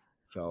 goodness.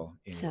 So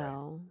anyway,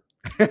 So,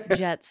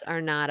 jets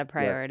are not a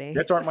priority.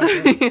 jets aren't my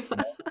thing.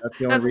 That's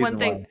the only That's one reason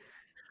why. thing.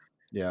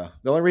 Yeah,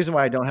 the only reason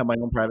why I don't have my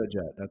own private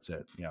jet. That's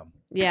it. Yeah.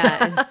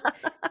 Yeah,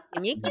 they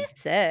make you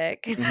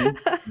sick. Hmm.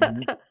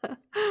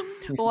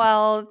 Hmm.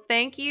 Well,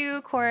 thank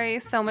you, Kory,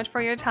 so much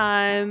for your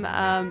time.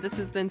 This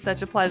has been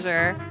such a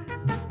pleasure.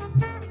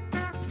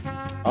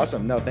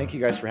 Awesome. No, thank you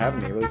guys for having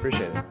me. I really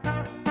appreciate it.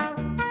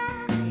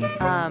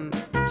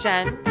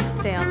 Jen,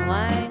 stay on the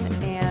line,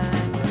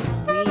 and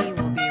we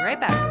will be right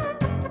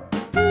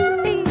back.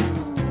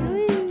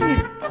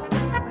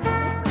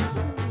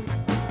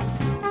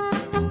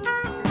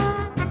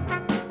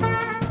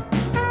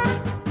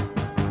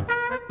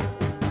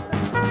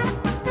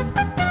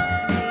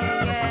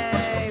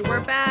 Yay!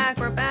 We're back.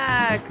 We're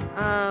back.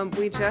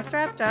 We just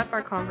wrapped up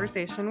our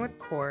conversation with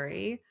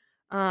Kory.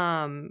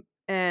 And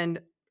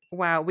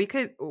wow, we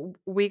could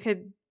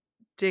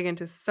dig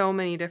into so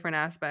many different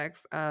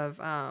aspects of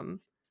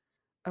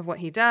what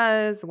he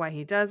does, why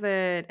he does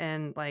it,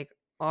 and like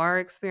our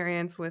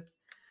experience with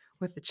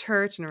the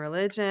church and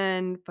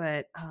religion.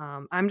 But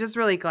I'm just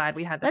really glad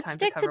we had the Let's time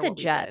to stick to cover the what we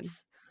did.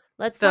 jets.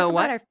 Let's The talk about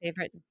what? our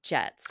favorite Our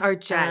jets.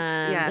 jets.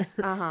 Yes.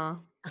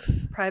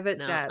 Private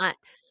No, jets.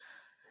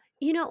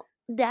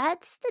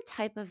 that's the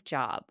type of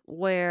job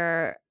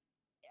where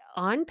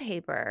on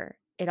paper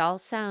it all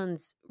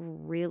sounds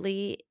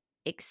really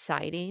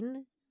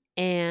exciting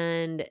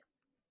and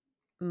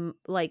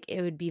like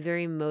it would be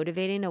very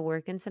motivating to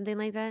work in something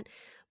like that.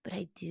 But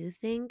I do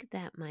think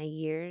that my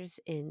years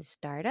in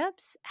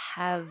startups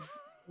have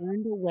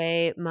turned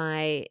away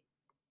my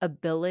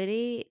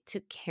ability to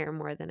care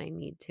more than I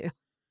need to.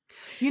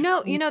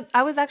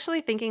 I was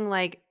actually thinking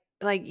like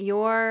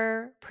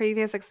your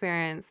previous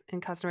experience in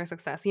customer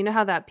success. You know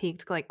how that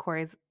piqued like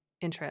Kory's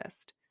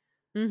interest.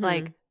 Mhm.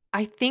 Like,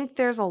 I think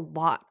there's a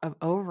lot of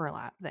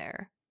overlap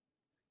there.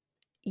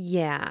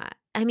 Yeah.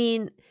 I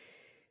mean,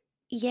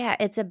 yeah,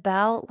 it's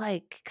about,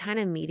 like,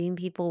 kinda meeting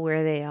people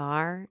where they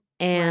are,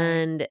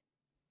 Right. and,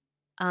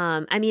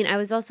 I mean, I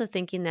was also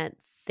thinking that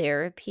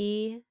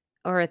therapy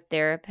or a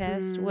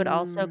therapist would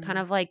also kind Mm.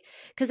 of, like,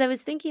 because I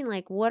was thinking,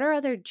 like, what are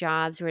other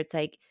jobs where it's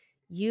like,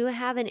 you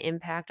have an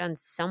impact on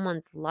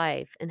someone's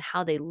life and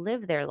how they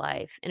live their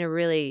life in a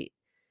really,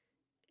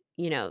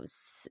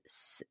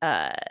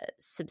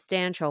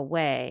 substantial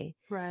way,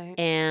 Right.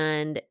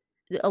 and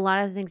a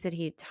lot of the things that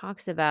he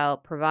talks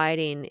about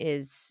providing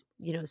is,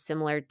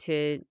 similar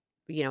to,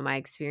 my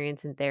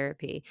experience in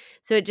therapy.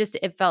 So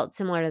it felt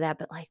similar to that,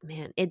 but like,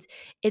 man,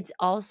 it's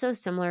also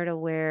similar to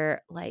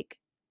where like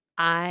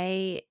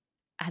I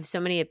have so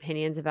many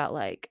opinions about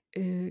like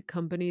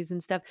companies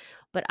and stuff,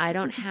 but I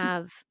don't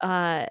have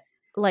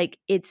like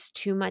it's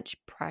too much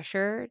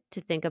pressure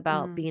to think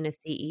about Mhm. being a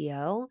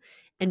CEO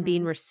and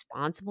being Mhm.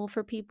 responsible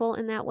for people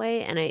in that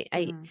way. And I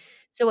Mhm.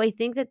 so I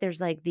think that there's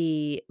like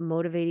the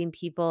motivating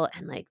people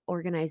and like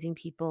organizing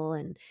people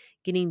and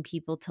getting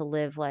people to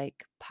live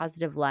like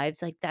positive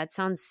lives. Like that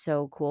sounds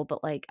so cool,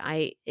 but like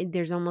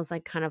there's almost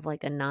like kind of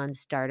like a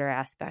non-starter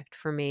aspect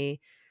for me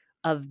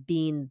of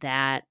being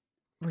that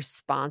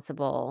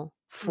responsible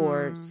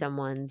for Mm.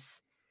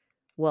 someone's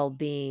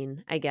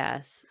well-being, I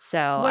guess.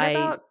 So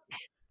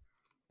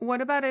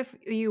What about if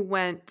you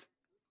went,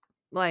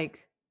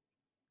 like,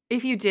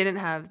 if you didn't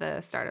have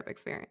the startup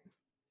experience?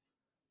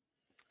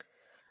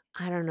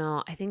 I don't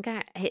know. I think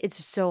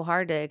it's so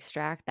hard to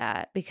extract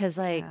that because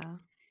like Yeah.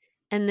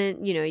 and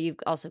then, you've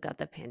also got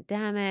the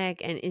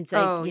pandemic and it's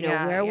like, Oh,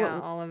 yeah, where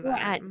yeah, all of we're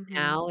that. at Mhm.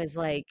 now is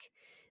like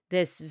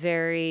this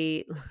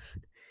very,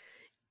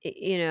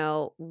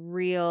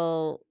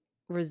 real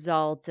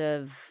result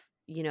of,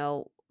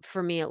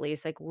 for me at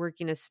least, like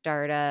working a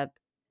startup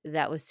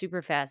that was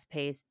super fast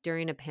paced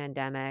during a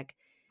pandemic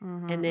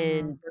and Mhm,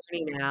 then mhm.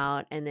 burning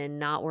out and then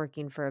not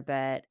working for a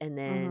bit and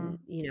then,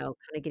 Mhm.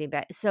 kind of getting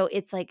back. So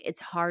it's like,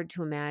 it's hard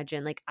to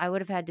imagine. Like I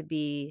would have had to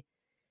be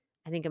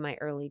I think in my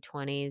early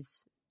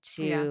 20s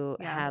Yeah, to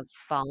yeah. have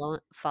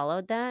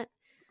followed that,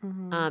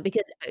 Mhm.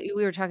 because,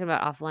 we were talking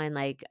about offline,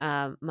 like,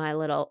 my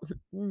little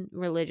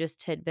religious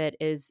tidbit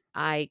is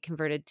I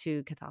converted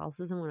to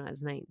Catholicism when I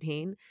was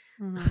 19, like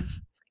Mhm.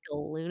 a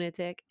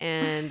lunatic,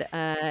 and,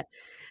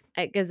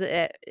 'cause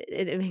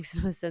it makes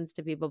no sense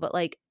to people, but,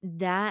 like,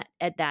 that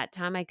at that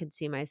time, I could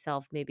see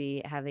myself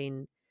maybe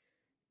having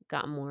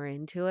gotten more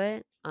into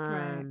it,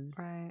 Right,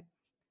 right.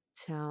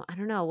 so I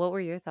don't know, what were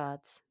your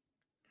thoughts?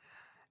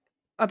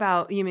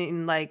 About, you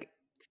mean, like,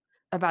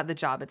 about the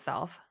job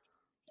itself?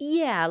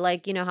 Yeah,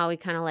 like, how we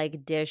kinda,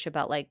 like, dish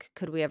about, like,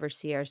 could we ever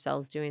see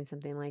ourselves doing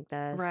something like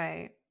this?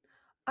 Right.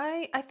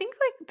 I think,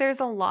 like, there's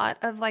a lot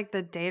of, like,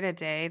 the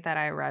day-to-day that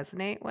I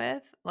resonate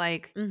with,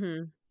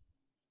 Mhm.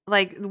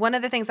 one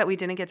of the things that we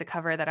didn't get to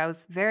cover that I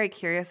was very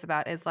curious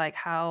about is, like,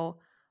 how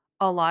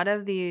a lot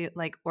of the,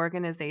 like,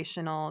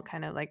 organizational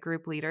kind of, like,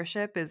 group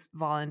leadership is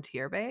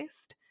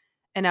volunteer-based,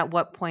 and at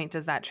what point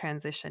does that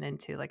transition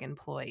into, like,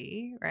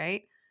 employee,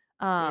 right?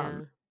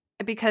 Um, Yeah.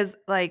 because,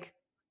 like,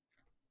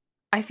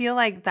 I feel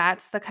like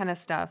that's the kinda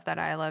stuff that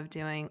I love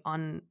doing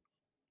on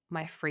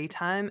my free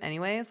time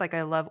anyways, like,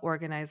 I love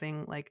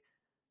organizing, like,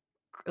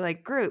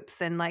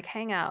 groups and, like,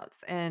 hangouts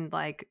and,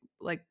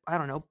 I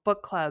don't know,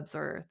 book clubs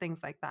or things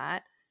like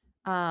that,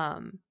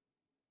 um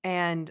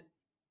and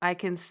I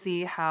can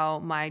see how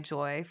my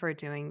joy for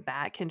doing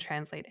that can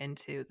translate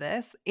into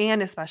this,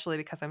 and especially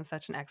because I'm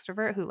such an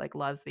extrovert who, like,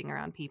 loves being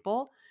around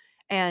people,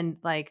 and,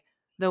 like,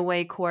 the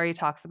way Corey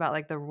talks about,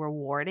 like, the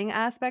rewarding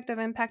aspect of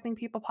impacting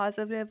people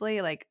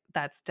positively, like,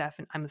 that's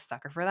definitely I'm a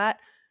sucker for that.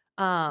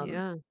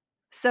 Um, Yeah.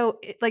 so,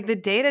 like, the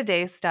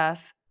day-to-day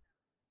stuff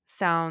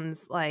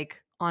sounds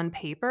like, on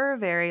paper,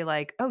 very,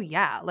 like, "Oh,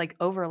 yeah," like,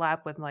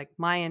 overlap with, like,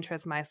 my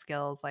interests, my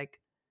skills, like,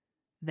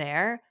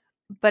 there,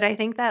 but I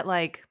think that,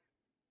 like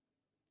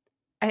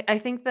I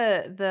think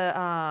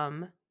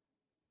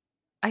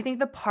I think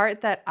the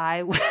part that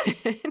I would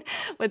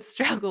would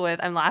struggle with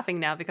I'm laughing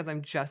now because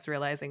I'm just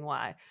realizing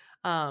why.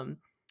 Um,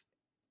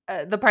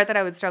 the part that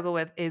I would struggle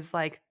with is,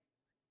 like,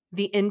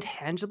 the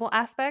intangible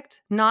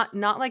aspect, not,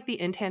 like, the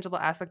intangible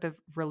aspect of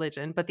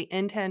religion, but the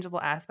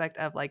intangible aspect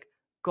of, like,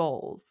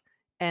 goals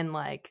and,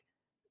 like,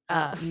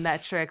 Oh.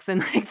 metrics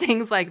and, like,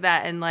 things like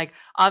that, and, like,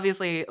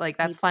 obviously, like,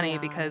 that's funny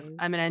because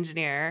I'm an KPIs.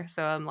 engineer,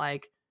 so I'm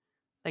like,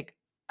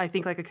 I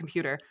think like a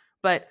computer,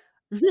 but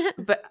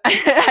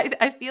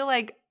I feel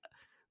like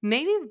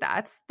maybe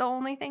that's the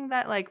only thing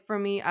that, like, for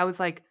me, I was,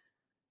 like,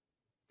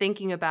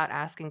 thinking about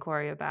asking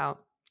Corey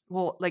about,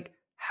 well, like,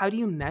 how do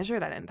you measure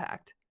that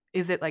impact?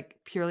 Is it, like,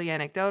 purely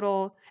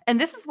anecdotal? And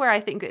this is where I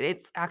think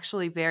it's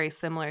actually very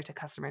similar to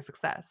customer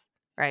success,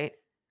 right?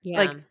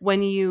 Yeah, Like,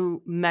 when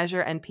you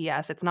measure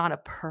NPS, it's not a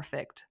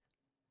perfect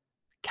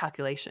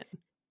calculation.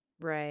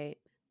 right.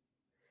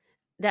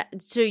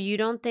 So you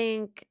don't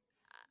think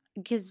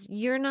because 'cause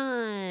you're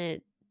not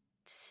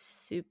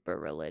super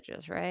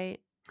religious,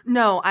 right?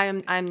 No,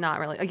 I'm not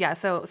really. Yeah,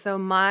 so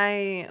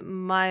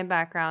my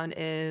background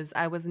is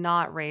I was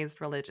not raised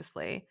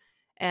religiously.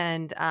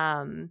 and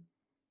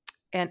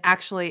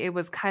actually it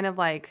was kind of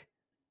like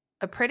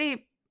a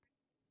pretty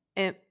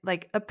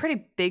a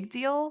pretty big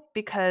deal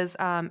because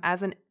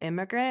as an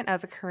immigrant,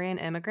 as a Korean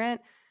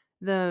immigrant,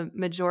 the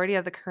majority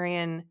of the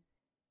Korean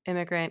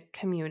immigrant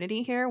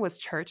community here was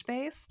church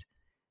based.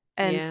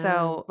 And Yeah.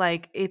 so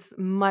like it's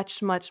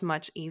much, much,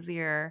 much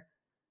easier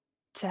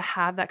to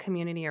have that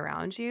community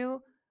around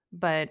you.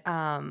 But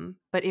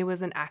it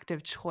was an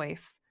active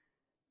choice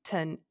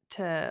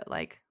to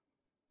like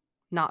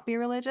not be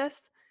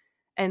religious.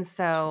 And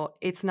so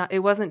Interesting. it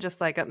wasn't just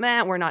like a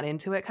man, we're not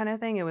into it kind of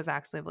thing. It was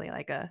actually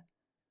like a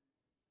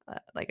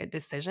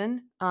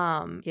decision.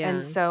 And Yeah.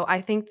 so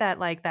I think that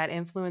like that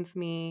influenced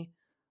me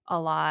a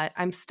lot.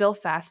 I'm still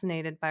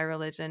fascinated by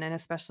religion, and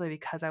especially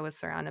because I was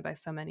surrounded by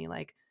so many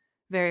like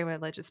very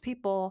religious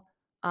people.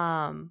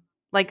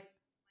 Like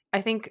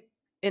I think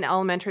in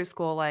elementary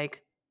school,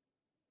 like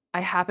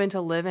I happened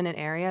to live in an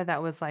area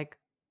that was like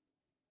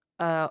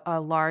a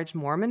large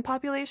Mormon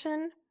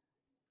population.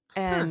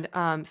 Huh.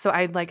 And so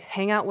I'd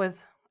hang out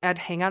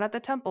at the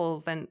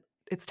temples, and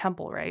it's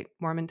temple, right?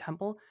 Mormon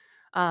temple.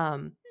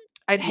 Um,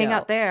 I'd hang Yo,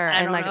 out there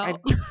I and don't like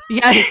know.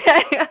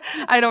 yeah,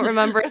 I don't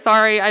remember.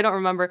 Sorry, I don't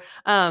remember.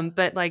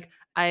 But like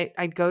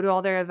I'd go to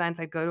all their events.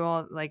 I'd go to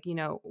all like,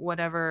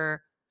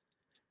 whatever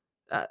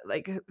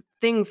like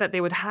things that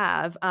they would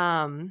have.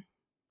 And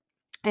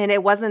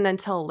it wasn't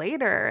until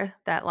later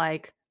that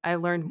like I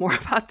learned more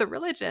about the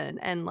religion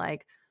and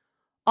like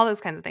all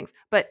those kinds of things.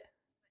 But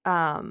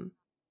um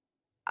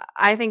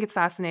I think it's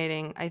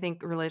fascinating. I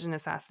think religion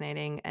is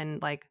fascinating,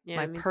 and like Yeah,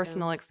 my me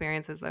personal too.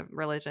 experiences of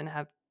religion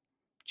have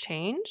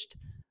changed.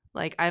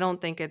 Like I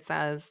don't think it's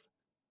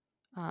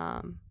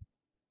um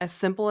as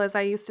simple as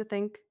I used to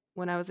think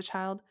when I was a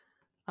child.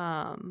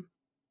 Um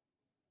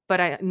but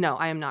I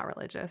am not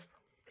religious.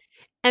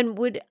 And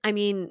I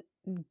mean,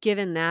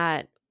 given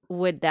that,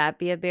 would that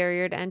be a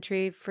barrier to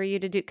entry for you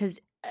to do? Because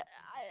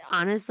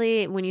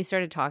honestly, when you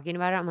started talking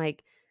about it, I'm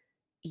like,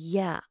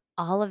 yeah,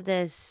 all of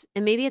this,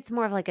 and maybe it's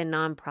more of like a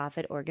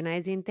nonprofit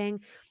organizing thing,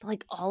 but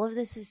like all of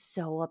this is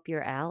so up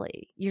your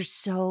alley. You're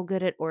so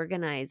good at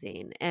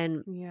organizing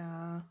and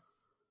Yeah.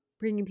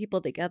 bringing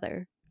people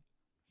together.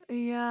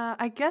 Yeah,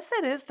 I guess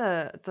it is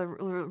the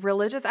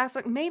religious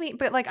aspect maybe,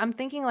 but like I'm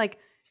thinking like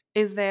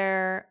is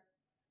there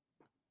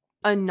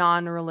a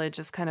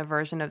non-religious kind of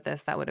version of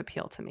this that would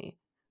appeal to me,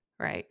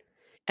 right?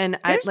 And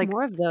I There's like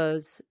more of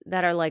those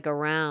that are like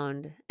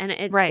around, and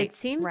it right,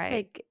 seems right.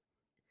 like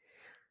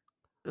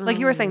Like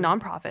you were saying um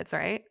nonprofits,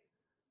 right?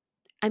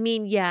 I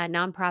mean, yeah,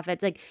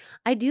 nonprofits. Like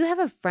I do have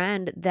a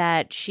friend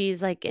that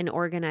she's like an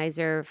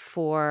organizer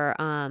for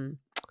oh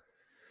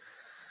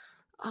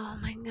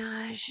my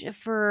gosh,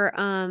 for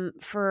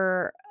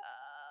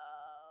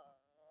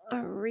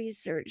a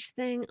research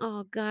thing.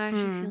 Oh gosh,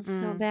 I feel Mm,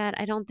 so mm. bad.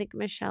 I don't think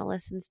Michelle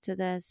listens to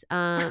this.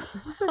 But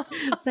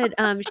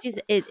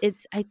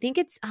it's I think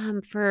it's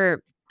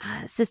for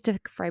cystic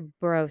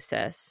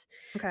fibrosis.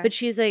 Okay. But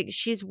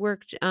she's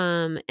worked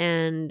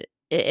and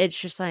it's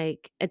just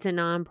like it's a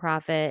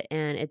nonprofit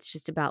and it's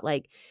just about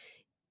like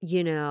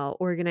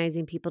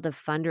organizing people to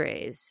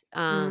fundraise.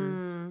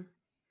 Mm.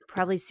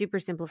 Probably super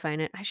simplifying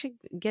it. I should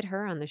get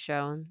her on the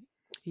show.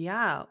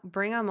 Yeah,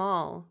 bring them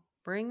all.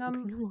 Bring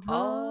them Bring 'em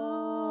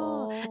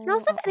all. And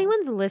also, if all.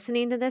 anyone's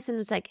listening to this and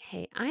it's like,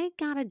 "Hey, I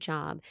got a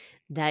job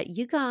that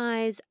you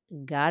guys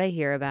gotta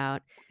hear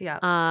about," Yep,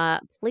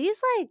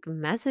 please, like,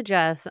 message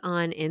us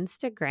on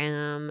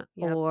Instagram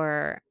yep.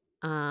 or,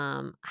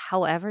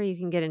 however you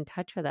can get in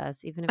touch with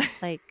us, even if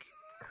it's, like,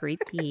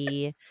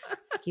 creepy.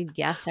 You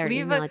guess our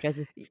Leave email a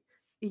addresses. y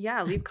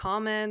yeah, leave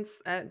comments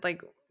at,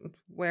 like,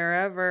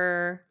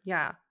 wherever.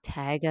 Yeah.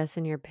 Tag us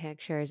in your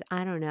pictures.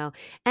 I don't know.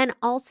 And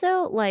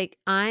also, like,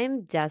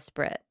 I'm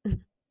desperate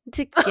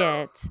to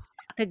get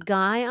the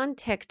guy on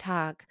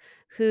TikTok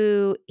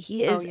who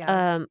he Oh, is yes.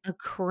 a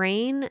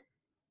crane.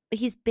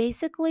 He's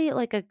basically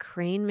like a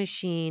crane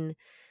machine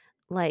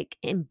like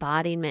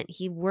embodiment.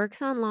 He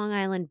works on Long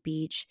Island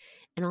Beach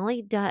and all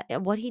he does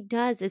what he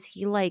does is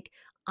he like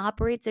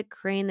operates a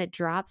crane that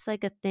drops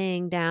like a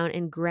thing down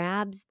and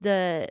grabs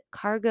the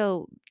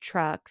cargo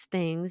trucks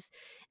things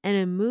and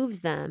it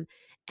moves them.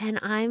 And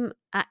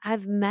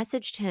I've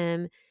messaged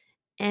him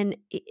and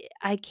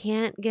I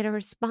can't get a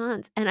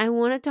response, and I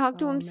wanna talk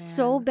to Oh, him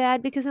so man.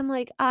 bad because I'm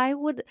like, I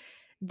would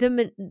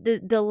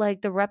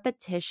like, the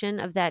repetition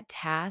of that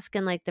task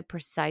and, like, the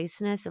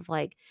preciseness of,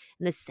 like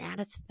and the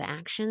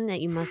satisfaction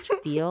that you must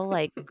feel,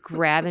 like,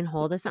 grab and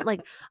hold of something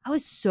like, I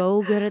was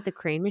so good at the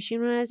crane machine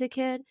when I was a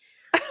kid.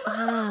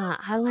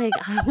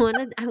 I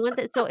want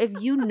that so if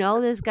you know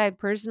this guy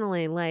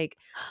personally, like,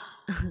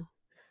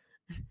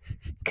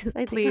 because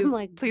I think I'm, Please,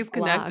 like, please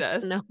connect blocked.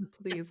 us. No.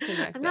 Please I'm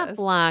connect not us.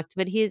 blocked,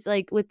 but he's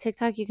like with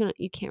TikTok, you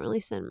can't really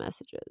send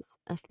messages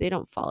if they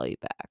don't follow you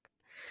back.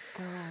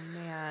 Oh,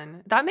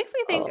 man. That makes me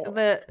think Oh.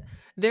 that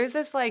there's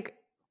this,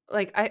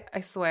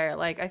 I swear,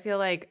 like, I feel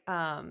like,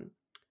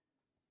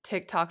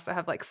 TikToks that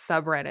have, like,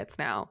 subreddits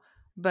now,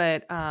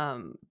 but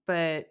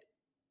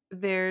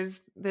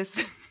there's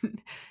this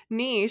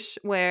niche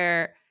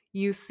where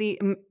you see,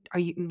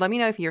 let me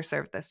know if you're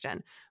served this,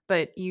 Jen,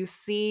 but you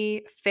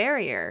see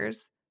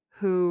farriers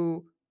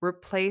who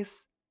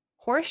replace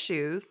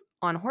horseshoes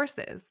on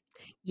horses.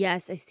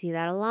 Yes, I see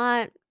that a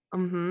lot.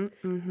 Mm-hmm.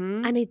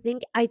 Mm-hmm. And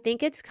I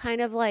think it's kind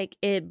of like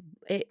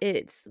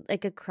it's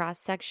like a cross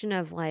section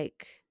of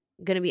like,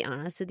 gonna be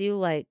honest with you,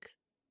 like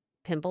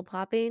pimple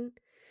popping,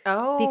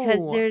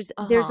 because Oh, there's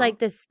uh-huh. like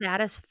this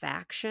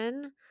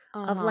satisfaction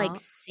of like Uh-huh.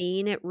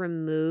 seeing it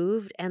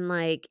removed, and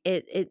like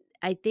it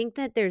I think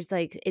that there's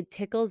like it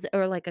tickles,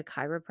 or like a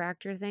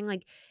chiropractor thing,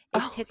 like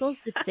it Oh, tickles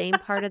the same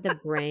part of the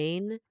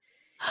brain,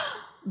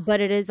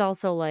 but it is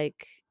also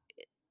like,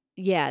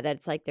 yeah,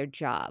 that's like their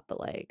job, but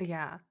like,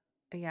 yeah.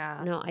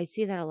 Yeah. no, I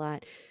see that a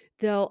lot.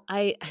 Though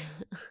I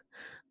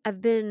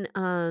I've been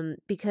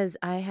because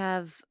I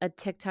have a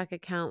TikTok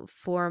account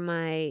for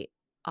my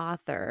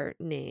author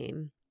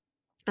name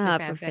Your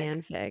for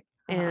fanfic. fanfic,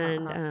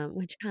 and Uh-huh.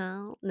 which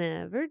I'll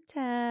never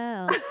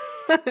tell.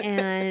 Uh-huh.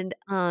 And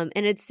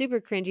it's super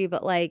cringy,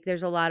 but like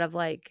there's a lot of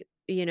like,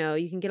 you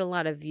can get a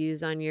lot of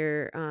views on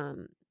your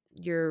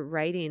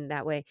writing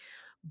that way.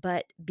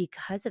 But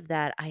because of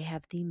that, I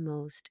have the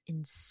most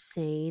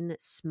insane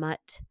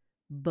smut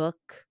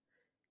book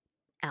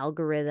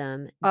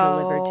algorithm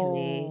delivered to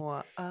me.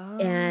 Oh.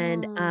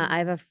 And I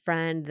have Oh. a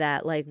friend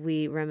that like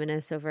we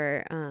reminisce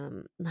over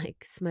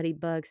like smutty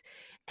books,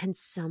 and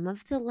some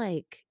of the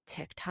like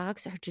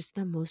TikToks are just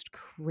the most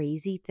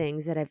crazy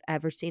things that I've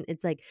ever seen.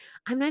 It's like,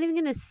 I'm not even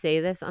gonna say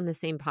this on the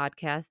same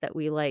podcast that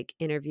we like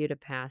interviewed a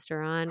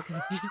pastor on, because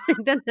I just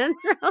think that that's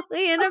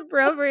probably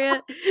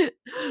inappropriate.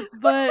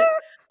 But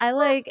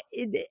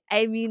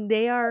I mean,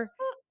 they are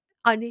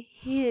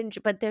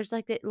unhinged, but there's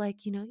like that,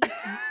 like, you can't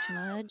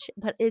judge,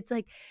 but it's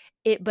like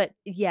but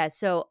yeah,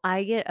 so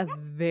I get a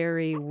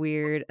very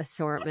weird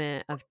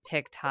assortment of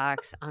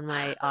TikToks on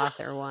my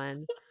author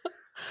one.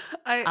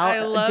 I'll I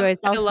love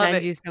Joyce, I'll I love send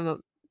it. you some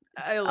of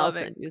I I'll love it.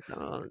 send you some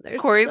of them. They're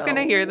Kory's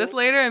gonna hear so this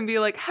later and be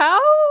like, "How?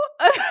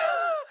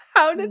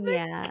 How did they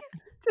yeah. get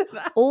to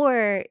that?"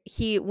 Or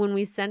when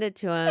we send it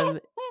to him,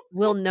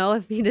 we'll know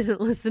if he didn't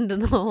listen to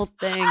the whole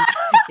thing,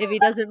 if he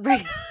doesn't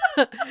bring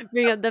up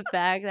the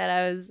fact that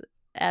I was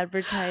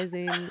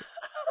advertising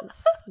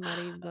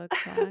smutty book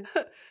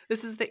talk.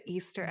 This is the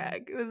Easter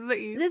egg. This is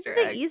the This is Easter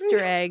the egg. Easter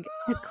egg.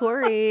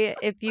 Kory,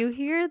 if you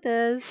hear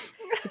this,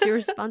 it's your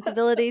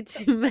responsibility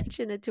to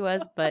mention it to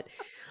us, but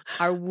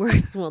our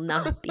words will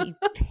not be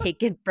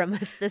taken from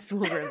us. This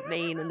will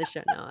remain in the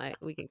show. No,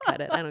 we can cut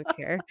it. I don't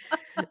care.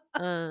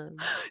 No,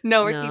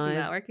 we're No, keeping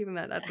that. We're keeping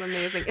that. That's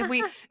amazing. If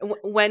we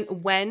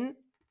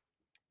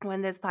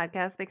when this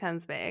podcast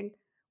becomes big,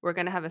 we're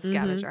gonna have a mm-hmm.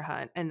 scavenger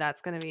hunt, and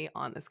that's gonna be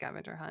on the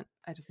scavenger hunt.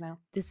 I just know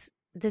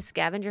The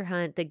scavenger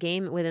hunt, the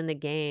game within the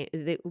game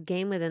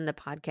within the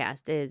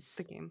podcast the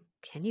is, game.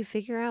 can you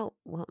figure out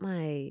what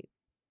my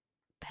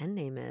pen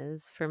name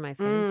is for my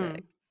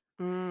fanfic?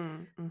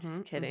 Mm. Mm-hmm,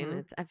 Just kidding. mm-hmm.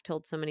 I've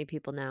told so many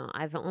people now.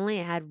 I've only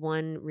had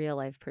one real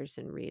life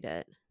person read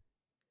it.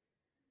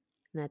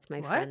 And that's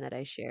my What? friend that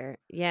I share.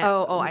 Yeah,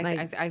 Oh, I see.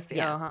 my I see.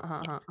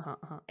 yeah.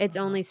 Oh, It's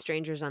only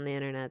strangers on the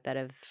internet that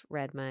have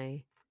read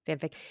my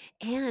fanfic.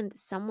 And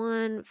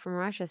someone from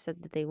Russia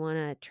said that they want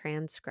to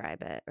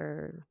transcribe it,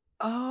 or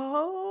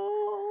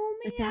Oh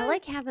but that man.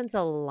 like happens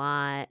a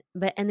lot.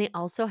 And they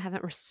also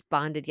haven't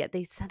responded yet.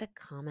 They sent a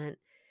comment,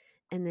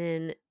 and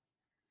then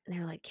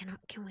they're like, can I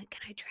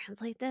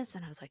translate this?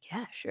 And I was like,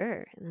 yeah,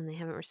 sure. And then they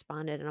haven't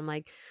responded, and I'm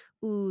like,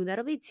 ooh,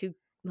 that'll be too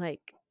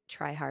like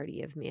try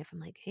hardy of me if I'm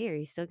like, hey, are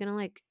you still gonna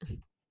like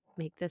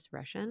make this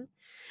Russian?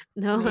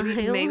 No,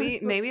 I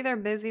almost Maybe they're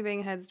busy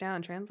being heads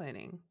down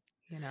translating,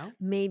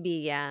 maybe,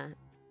 yeah.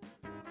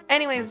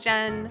 Anyways,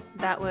 Jen,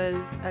 that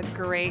was a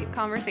great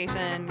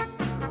conversation,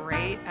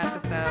 great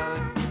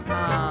episode.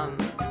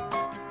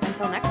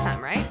 Until next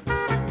time, right?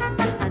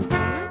 Until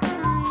next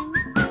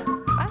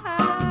time.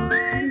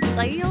 Bye.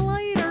 See you later.